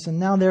upon us. And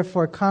now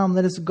therefore come,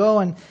 let us go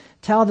and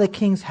tell the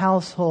king's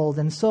household.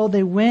 And so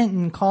they went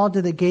and called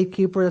to the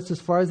gatekeeper, that's as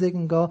far as they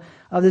can go,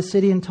 of the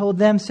city, and told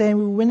them, saying,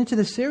 we went into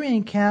the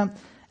Syrian camp,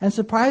 and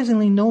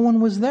surprisingly no one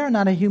was there,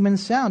 not a human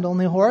sound,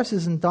 only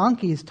horses and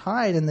donkeys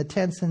tied and the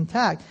tents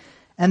intact.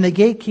 And the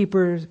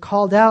gatekeeper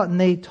called out, and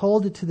they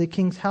told it to the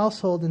king's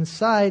household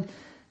inside.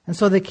 And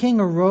so the king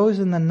arose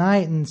in the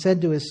night and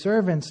said to his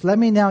servants, let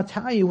me now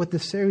tell you what the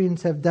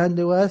Syrians have done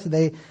to us.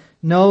 They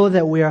know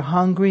that we are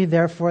hungry,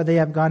 therefore they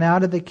have gone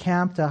out of the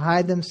camp to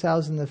hide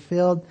themselves in the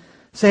field,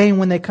 saying,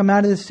 when they come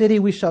out of the city,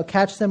 we shall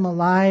catch them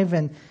alive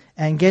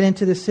and get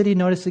into the city.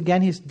 Notice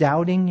again, he's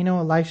doubting,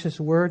 Elisha's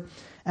word.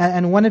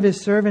 And one of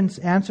his servants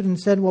answered and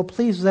said, well,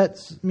 please let,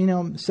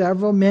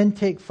 several men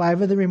take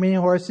 5 of the remaining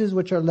horses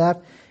which are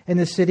left in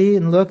the city,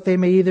 and look, they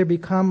may either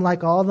become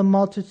like all the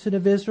multitude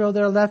of Israel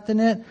that are left in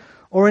it,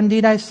 or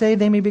indeed I say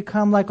they may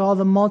become like all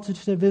the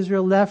multitude of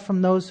Israel left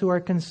from those who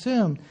are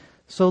consumed.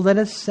 So let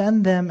us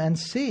send them and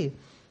see.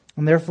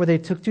 And therefore they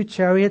took 2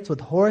 chariots with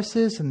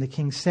horses, and the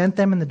king sent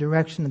them in the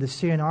direction of the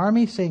Syrian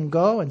army, saying,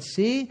 go and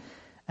see.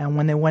 And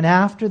when they went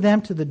after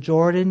them to the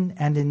Jordan,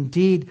 and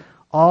indeed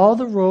all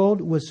the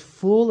road was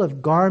full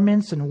of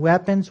garments and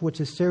weapons which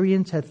the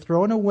Syrians had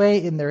thrown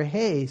away in their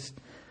haste.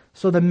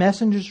 So the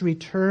messengers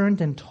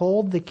returned and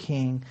told the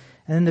king,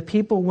 and then the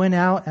people went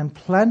out and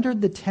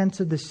plundered the tents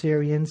of the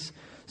Syrians.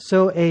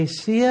 So a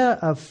seah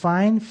of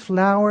fine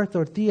flour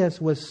tortillas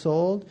was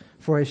sold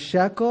for a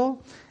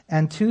shekel,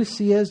 and 2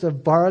 seahs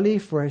of barley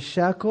for a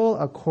shekel,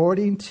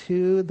 according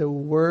to the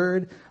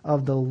word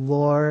of the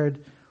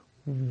Lord.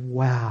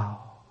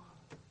 Wow.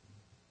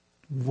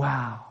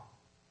 Wow.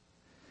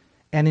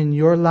 And in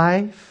your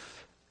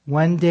life,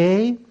 one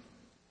day,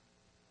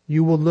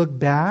 you will look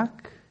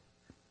back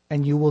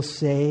and you will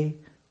say,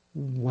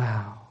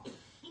 wow.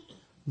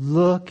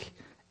 Look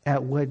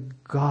at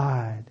what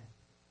God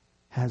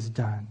has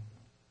done.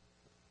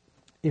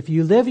 If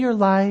you live your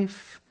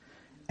life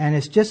and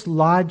it's just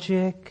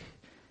logic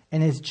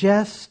and it's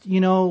just,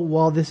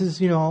 this is,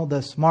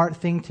 the smart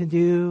thing to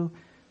do,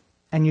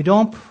 and you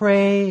don't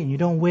pray and you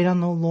don't wait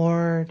on the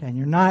Lord and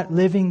you're not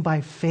living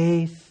by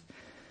faith,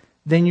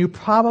 then you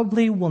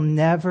probably will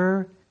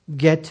never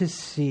get to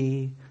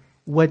see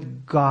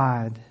what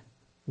God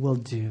will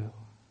do.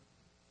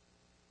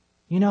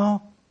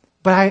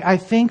 But I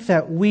think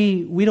that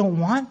we don't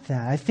want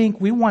that. I think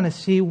we want to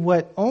see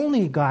what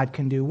only God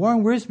can do.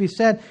 Warren Wiersbe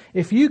said,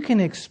 if you can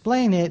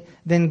explain it,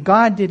 then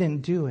God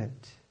didn't do it.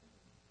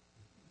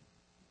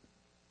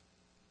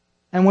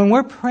 And when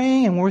we're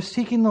praying and we're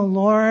seeking the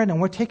Lord and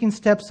we're taking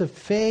steps of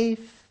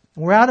faith,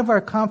 and we're out of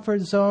our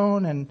comfort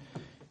zone, and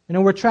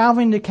we're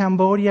traveling to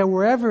Cambodia,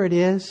 wherever it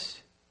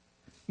is,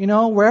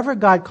 wherever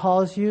God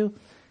calls you,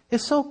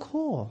 it's so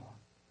cool.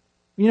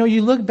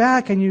 You look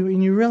back and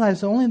you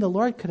realize only the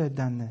Lord could have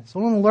done this.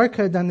 Only the Lord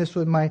could have done this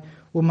with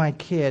my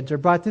kids, or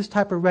brought this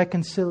type of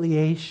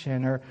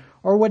reconciliation,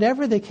 or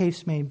whatever the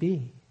case may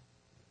be.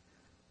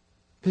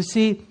 But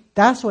see,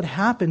 that's what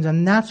happens,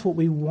 and that's what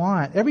we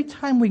want. Every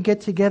time we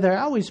get together,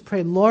 I always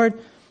pray, Lord,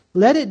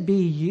 let it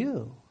be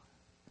you.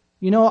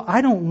 We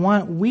don't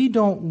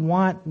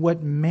want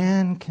what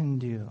man can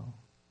do.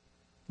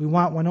 We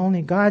want what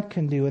only God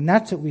can do. And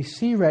that's what we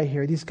see right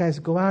here. These guys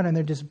go out and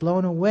they're just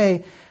blown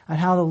away on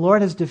how the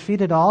Lord has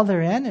defeated all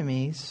their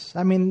enemies.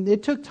 I mean,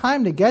 it took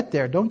time to get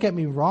there. Don't get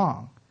me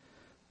wrong.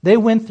 They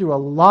went through a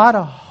lot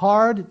of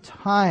hard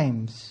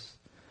times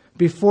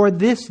before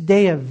this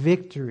day of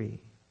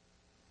victory.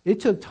 It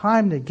took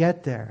time to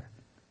get there.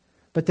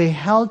 But they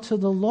held to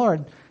the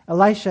Lord.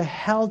 Elisha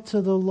held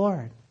to the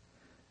Lord.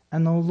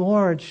 And the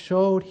Lord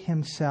showed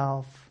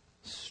himself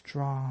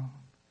strong.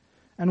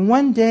 And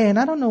one day, and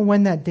I don't know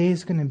when that day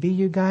is going to be,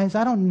 you guys.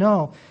 I don't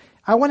know.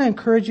 I want to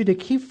encourage you to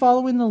keep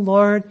following the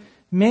Lord.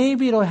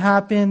 Maybe it'll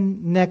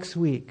happen next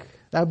week.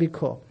 That would be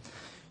cool.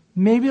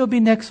 Maybe it'll be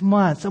next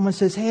month. Someone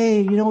says,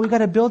 hey, we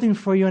got a building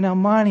for you in El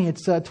Monte.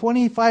 It's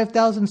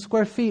 25,000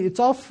 square feet. It's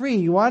all free.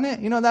 You want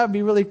it? That would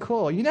be really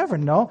cool. You never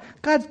know.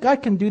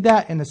 God can do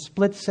that in a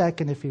split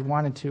second if He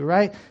wanted to,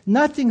 right?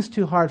 Nothing's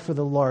too hard for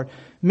the Lord.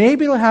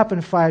 Maybe it'll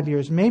happen 5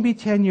 years, maybe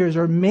 10 years,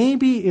 or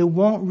maybe it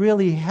won't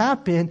really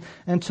happen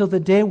until the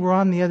day we're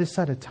on the other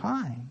side of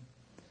time.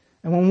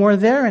 And when we're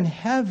there in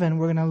heaven,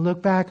 we're going to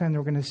look back and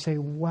we're going to say,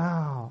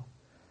 wow,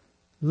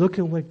 look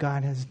at what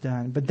God has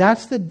done. But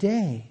that's the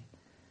day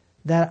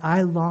that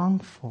I long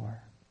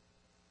for.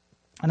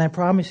 And I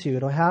promise you,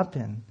 it'll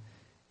happen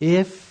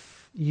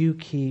if you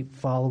keep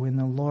following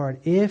the Lord,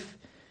 if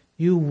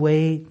you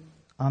wait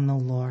on the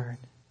Lord.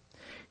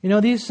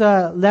 These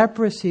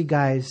leprosy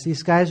guys,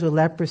 these guys with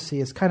leprosy,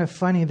 it's kind of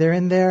funny. They're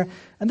in there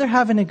and they're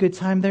having a good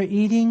time. They're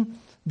eating.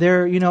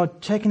 They're,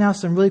 checking out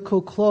some really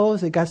cool clothes.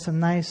 They got some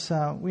nice,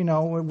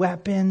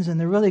 weapons, and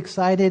they're really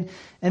excited.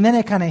 And then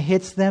it kind of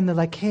hits them. They're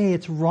like, hey,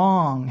 it's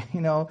wrong,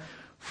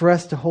 for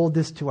us to hold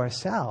this to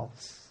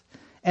ourselves.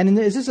 And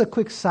is this a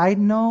quick side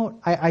note?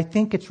 I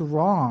think it's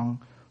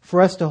wrong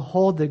for us to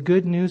hold the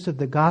good news of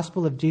the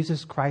gospel of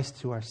Jesus Christ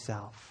to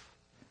ourselves.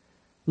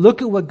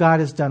 Look at what God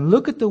has done.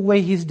 Look at the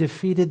way He's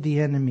defeated the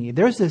enemy.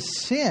 There's a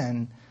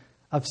sin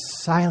of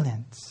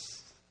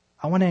silence.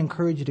 I want to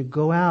encourage you to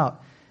go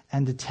out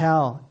and to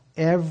tell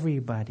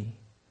everybody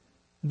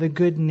the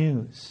good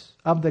news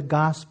of the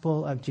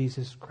gospel of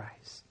Jesus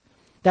Christ.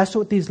 That's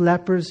what these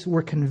lepers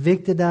were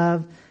convicted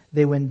of.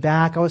 They went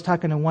back. I was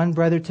talking to one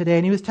brother today,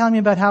 and he was telling me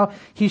about how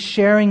he's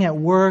sharing at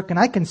work, and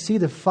I can see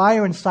the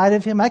fire inside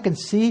of him. I can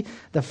see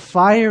the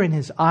fire in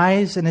his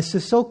eyes, and it's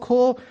just so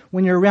cool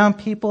when you're around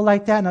people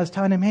like that. And I was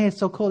telling him, hey, it's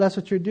so cool. That's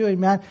what you're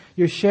doing, man.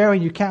 You're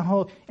sharing. You can't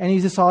hold. And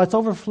he's just it's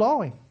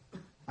overflowing.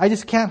 I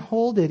just can't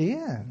hold it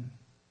in.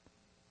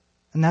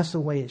 And that's the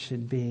way it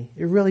should be.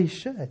 It really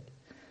should.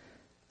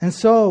 And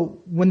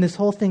so when this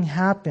whole thing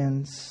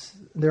happens,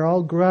 they're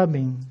all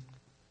grubbing.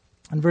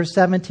 In verse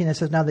 17, it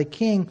says, now the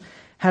king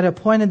had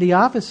appointed the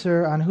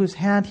officer on whose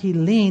hand he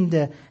leaned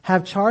to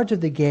have charge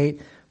of the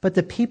gate, but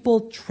the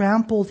people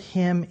trampled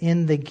him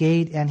in the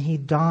gate, and he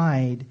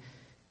died,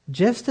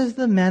 just as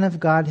the men of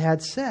God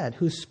had said,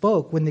 who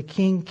spoke when the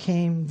king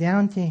came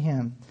down to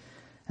him.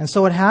 And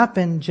so it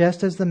happened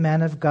just as the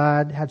men of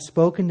God had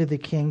spoken to the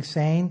king,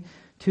 saying,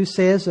 2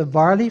 seahs of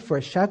barley for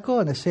a shekel,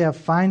 and a seah of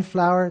fine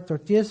flour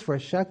tortillas for a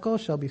shekel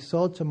shall be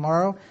sold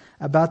tomorrow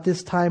about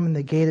this time in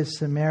the gate of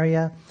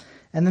Samaria.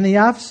 And then the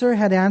officer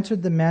had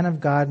answered the man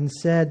of God and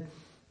said,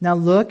 now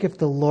look, if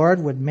the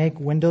Lord would make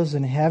windows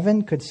in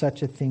heaven, could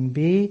such a thing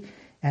be?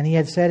 And he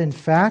had said, in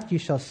fact, you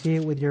shall see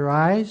it with your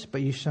eyes,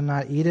 but you shall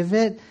not eat of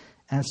it.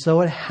 And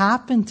so it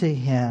happened to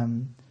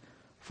him,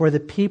 for the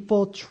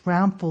people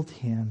trampled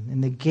him in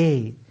the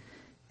gate,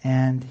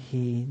 and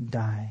he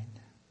died.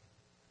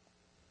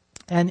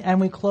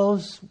 And we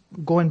close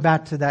going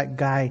back to that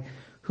guy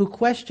who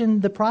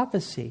questioned the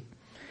prophecy.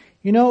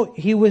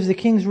 He was the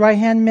king's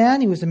right-hand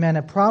man. He was a man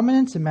of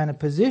prominence, a man of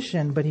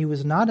position, but he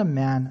was not a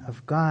man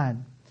of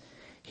God.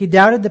 He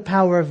doubted the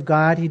power of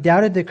God. He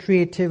doubted the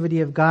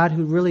creativity of God,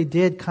 who really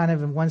did kind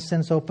of, in one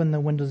sense, open the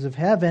windows of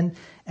heaven.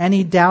 And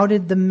he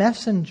doubted the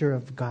messenger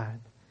of God.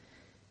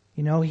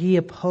 He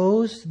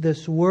opposed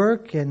this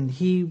work, and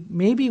he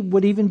maybe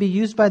would even be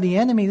used by the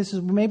enemy. This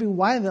is maybe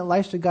why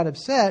Elisha got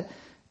upset,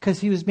 because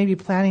he was maybe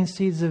planting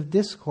seeds of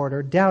discord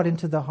or doubt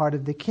into the heart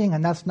of the king.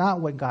 And that's not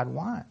what God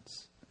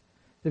wants.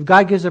 If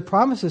God gives a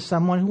promise to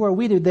someone, who are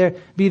we to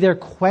be there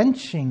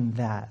quenching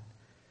that?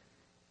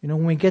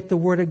 When we get the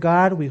Word of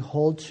God, we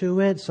hold to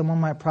it. Someone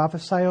might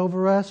prophesy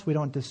over us. We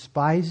don't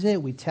despise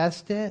it. We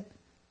test it.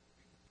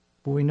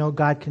 But we know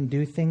God can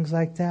do things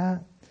like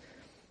that.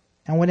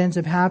 And what ends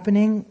up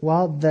happening?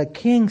 Well, the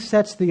king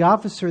sets the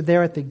officer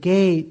there at the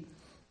gate.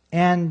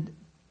 And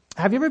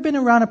have you ever been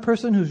around a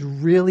person who's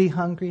really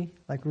hungry?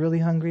 Like really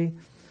hungry?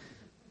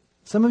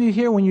 Some of you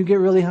here, when you get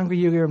really hungry,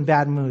 you're in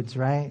bad moods,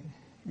 right?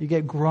 You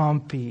get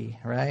grumpy,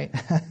 right?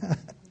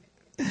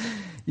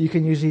 You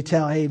can usually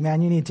tell, hey,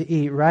 man, you need to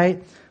eat,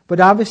 right?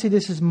 But obviously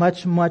this is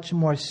much, much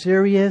more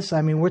serious.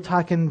 I mean, we're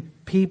talking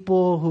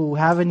people who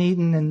haven't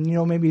eaten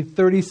in, maybe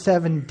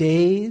 37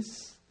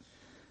 days.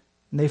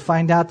 And they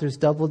find out there's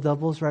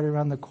doubles right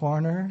around the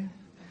corner.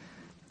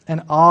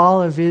 And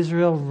all of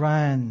Israel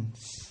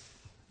runs.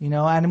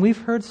 And we've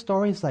heard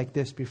stories like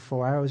this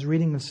before. I was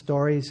reading the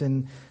stories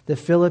in the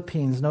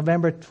Philippines.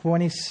 November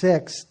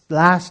 26th,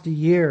 last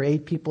year,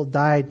 8 people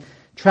died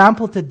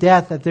trampled to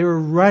death, that they were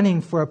running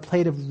for a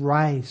plate of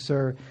rice.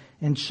 Or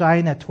in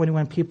China,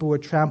 21 people were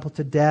trampled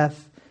to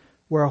death,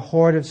 where a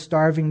horde of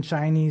starving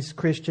Chinese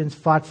Christians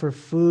fought for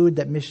food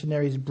that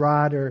missionaries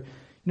brought. Or,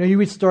 you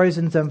read stories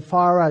in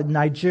Zamfara,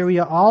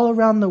 Nigeria, all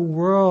around the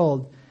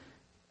world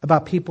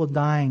about people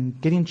dying,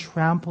 getting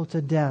trampled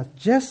to death,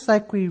 just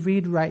like we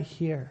read right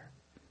here.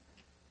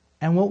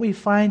 And what we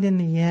find in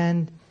the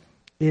end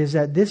is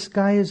that this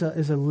guy is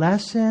a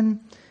lesson,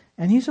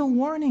 and he's a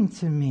warning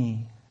to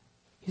me.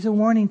 He's a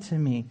warning to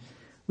me.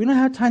 We don't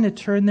have time to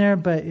turn there,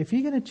 but if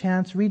you get a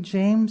chance, read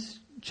James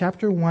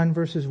chapter 1,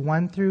 verses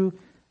 1 through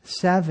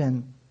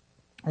 7,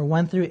 or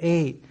 1 through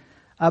 8,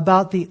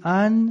 about the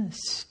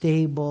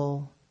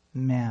unstable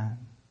man.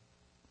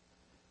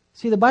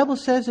 See, the Bible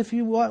says if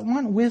you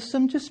want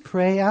wisdom, just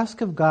pray,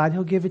 ask of God.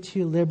 He'll give it to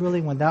you liberally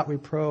without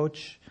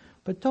reproach.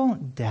 But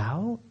don't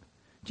doubt.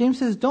 James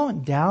says,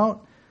 don't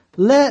doubt.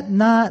 Let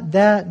not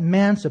that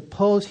man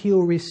suppose he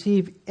will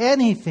receive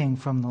anything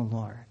from the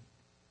Lord.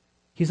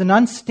 He's an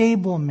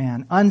unstable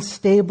man,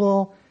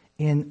 unstable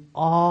in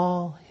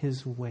all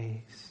his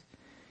ways.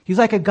 He's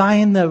like a guy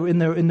in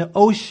the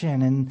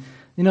ocean, and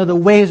the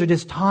waves are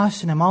just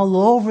tossing him all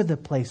over the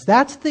place.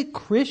 That's the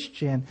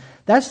Christian.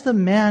 That's the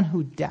man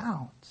who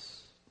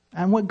doubts.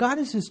 And what God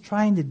is just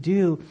trying to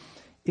do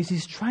is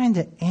He's trying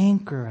to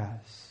anchor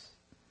us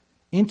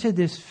into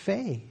this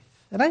faith.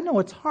 And I know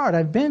it's hard.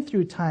 I've been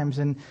through times,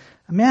 and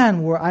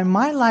man, where in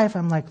my life,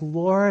 I'm like,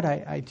 Lord,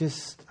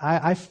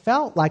 I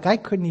felt like I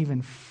couldn't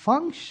even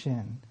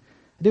function.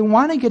 I didn't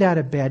want to get out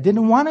of bed.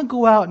 Didn't want to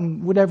go out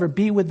and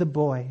be with the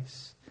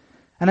boys.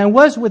 And I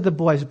was with the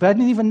boys, but I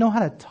didn't even know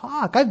how to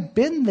talk. I've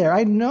been there.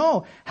 I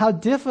know how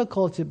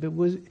difficult it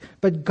was.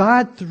 But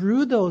God,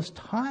 through those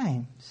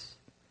times,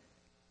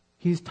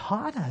 He's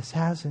taught us,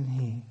 hasn't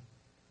He?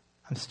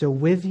 I'm still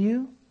with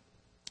you.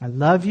 I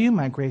love you.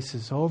 My grace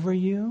is over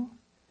you.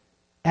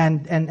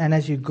 And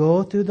as you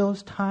go through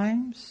those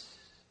times,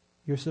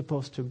 you're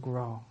supposed to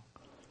grow.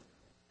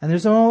 And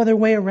there's no other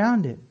way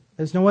around it.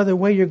 There's no other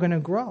way you're going to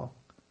grow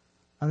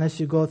unless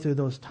you go through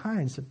those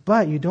times.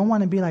 But you don't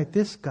want to be like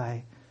this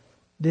guy,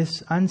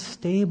 this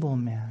unstable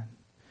man.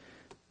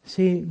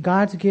 See,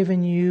 God's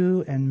given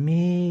you and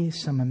me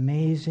some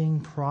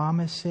amazing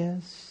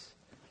promises.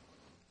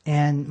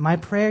 And my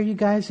prayer, you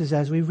guys, is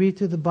as we read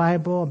through the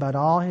Bible about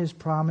all His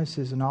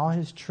promises and all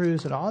His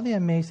truths and all the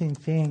amazing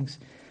things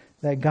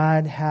that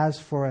God has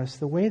for us,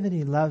 the way that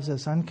He loves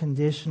us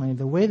unconditionally,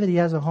 the way that He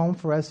has a home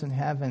for us in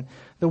heaven,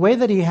 the way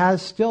that He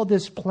has still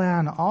this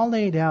plan all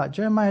laid out,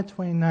 Jeremiah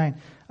 29,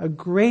 a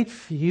great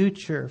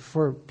future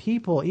for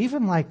people,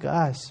 even like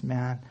us,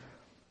 man.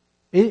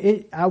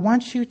 I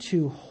want you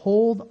to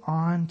hold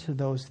on to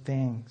those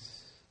things.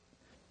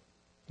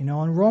 In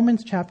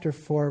Romans chapter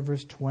 4,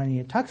 verse 20,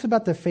 it talks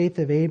about the faith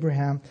of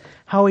Abraham,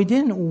 how he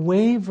didn't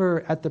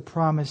waver at the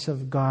promise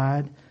of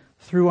God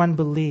through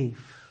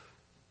unbelief.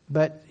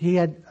 But he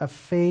had a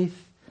faith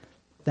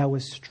that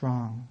was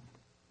strong.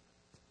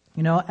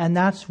 And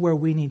that's where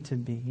we need to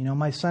be.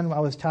 My son,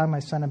 I was telling my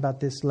son about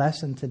this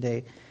lesson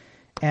today.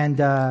 And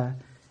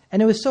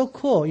it was so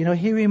cool.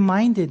 He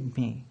reminded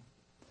me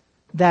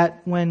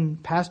that when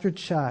Pastor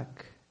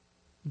Chuck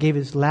gave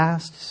his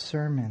last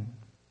sermon,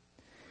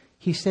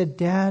 he said,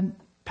 Dad,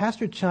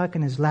 Pastor Chuck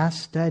in his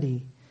last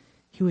study,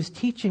 he was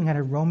teaching out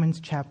of Romans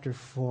chapter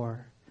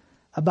 4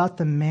 about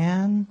the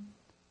man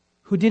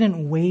who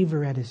didn't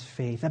waver at his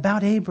faith,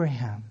 about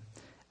Abraham.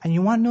 And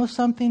you want to know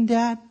something,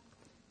 Dad?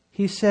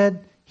 He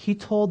said he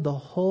told the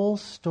whole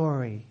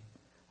story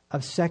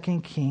of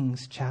 2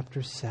 Kings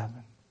chapter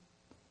 7.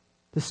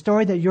 The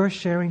story that you're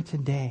sharing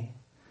today,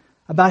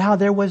 about how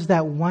there was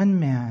that one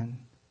man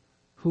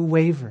who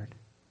wavered,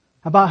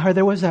 about how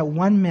there was that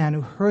one man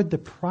who heard the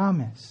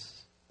promise,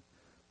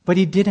 but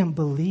he didn't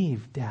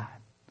believe, Dad.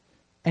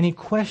 And he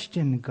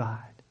questioned God.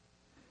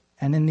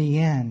 And in the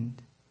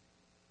end,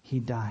 he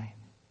died.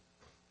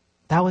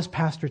 That was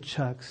Pastor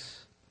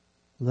Chuck's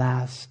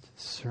last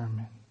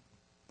sermon.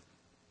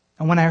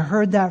 And when I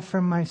heard that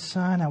from my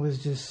son, I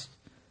was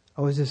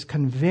just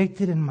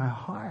convicted in my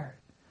heart.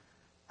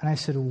 And I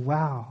said,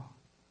 wow,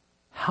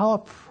 how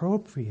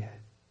appropriate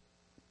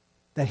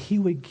that he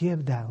would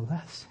give that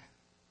lesson.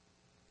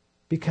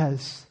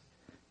 Because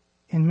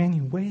in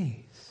many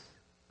ways,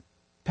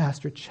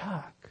 Pastor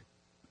Chuck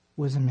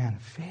was a man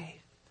of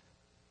faith.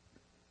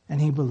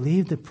 And he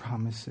believed the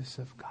promises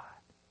of God.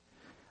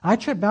 I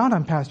tripped out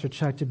on Pastor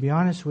Chuck, to be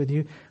honest with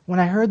you. When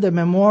I heard the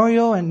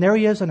memorial, and there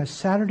he is on a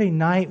Saturday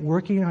night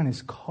working on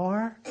his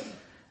car.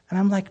 And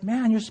I'm like,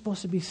 man, you're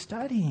supposed to be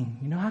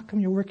studying. How come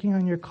you're working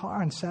on your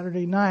car on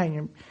Saturday night?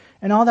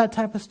 And all that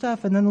type of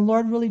stuff. And then the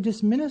Lord really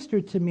just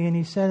ministered to me. And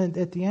He said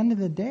at the end of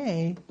the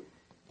day,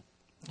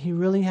 he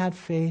really had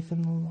faith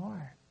in the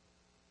Lord.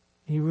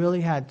 He really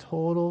had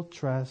total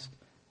trust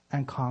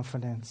and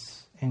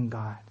confidence in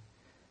God.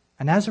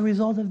 And as a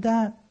result of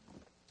that,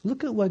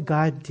 look at what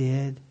God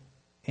did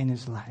in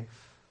his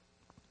life.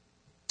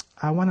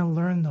 I want to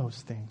learn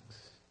those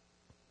things.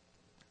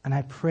 And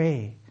I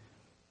pray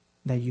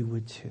that you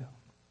would too.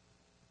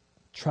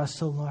 Trust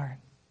the Lord.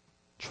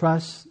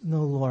 Trust the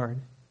Lord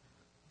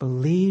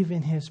believe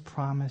in His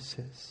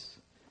promises,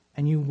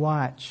 and you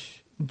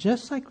watch,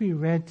 just like we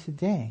read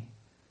today,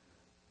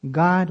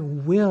 God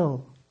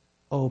will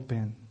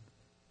open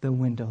the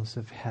windows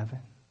of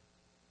heaven,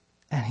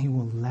 and He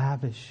will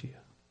lavish you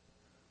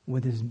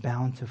with His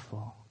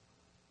bountiful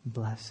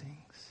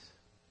blessings.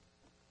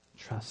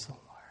 Trust the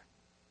Lord.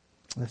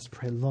 Let's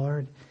pray.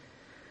 Lord,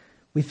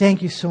 we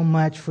thank you so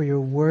much for your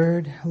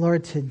word,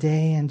 Lord,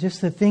 today, and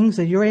just the things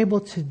that you're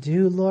able to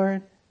do,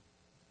 Lord.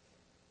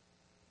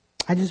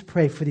 I just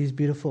pray for these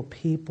beautiful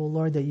people,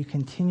 Lord, that you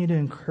continue to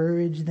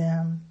encourage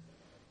them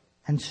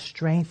and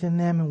strengthen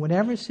them in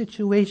whatever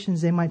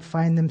situations they might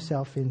find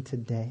themselves in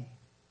today.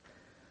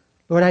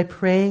 Lord, I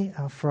pray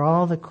for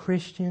all the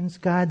Christians,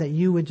 God, that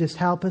you would just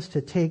help us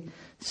to take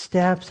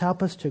steps,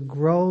 help us to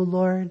grow,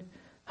 Lord.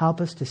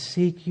 Help us to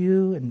seek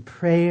you in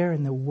prayer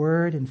and the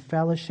word and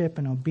fellowship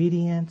and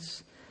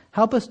obedience.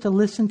 Help us to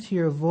listen to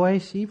your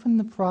voice, even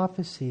the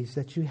prophecies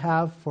that you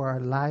have for our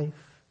life.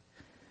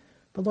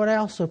 But Lord, I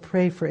also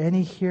pray for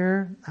any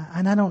here,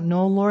 and I don't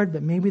know, Lord,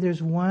 but maybe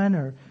there's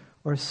one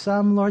or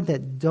some, Lord,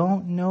 that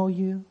don't know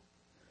you.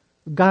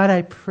 God,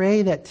 I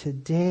pray that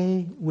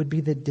today would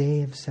be the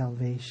day of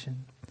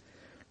salvation.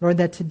 Lord,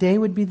 that today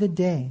would be the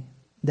day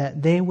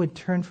that they would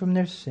turn from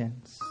their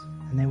sins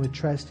and they would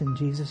trust in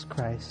Jesus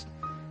Christ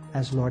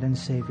as Lord and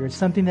Savior. It's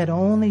something that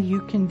only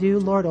you can do,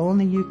 Lord.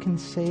 Only you can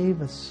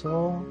save a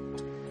soul.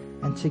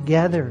 And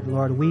together,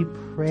 Lord, we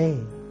pray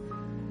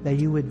that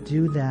you would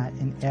do that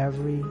in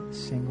every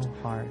single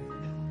heart.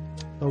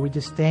 Lord, we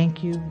just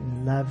thank you, we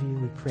love you,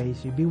 we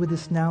praise you. Be with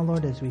us now,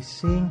 Lord, as we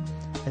sing,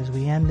 as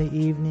we end the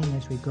evening,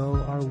 as we go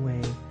our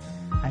way.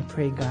 I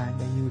pray, God,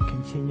 that you would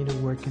continue to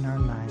work in our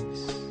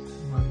lives.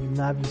 Lord, we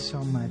love you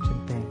so much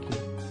and thank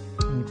you.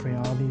 And we pray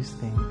all these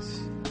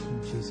things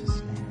in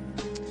Jesus' name.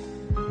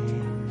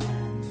 Amen.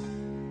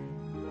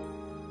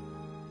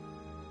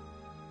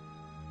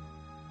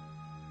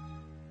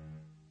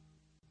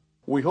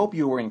 We hope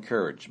you were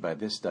encouraged by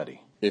this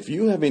study. If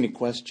you have any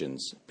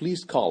questions,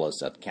 please call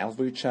us at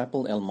Calvary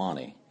Chapel El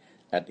Monte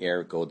at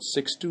area code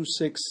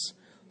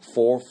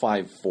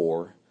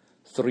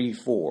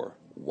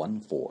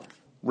 626-454-3414.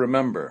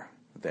 Remember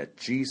that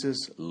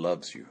Jesus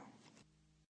loves you.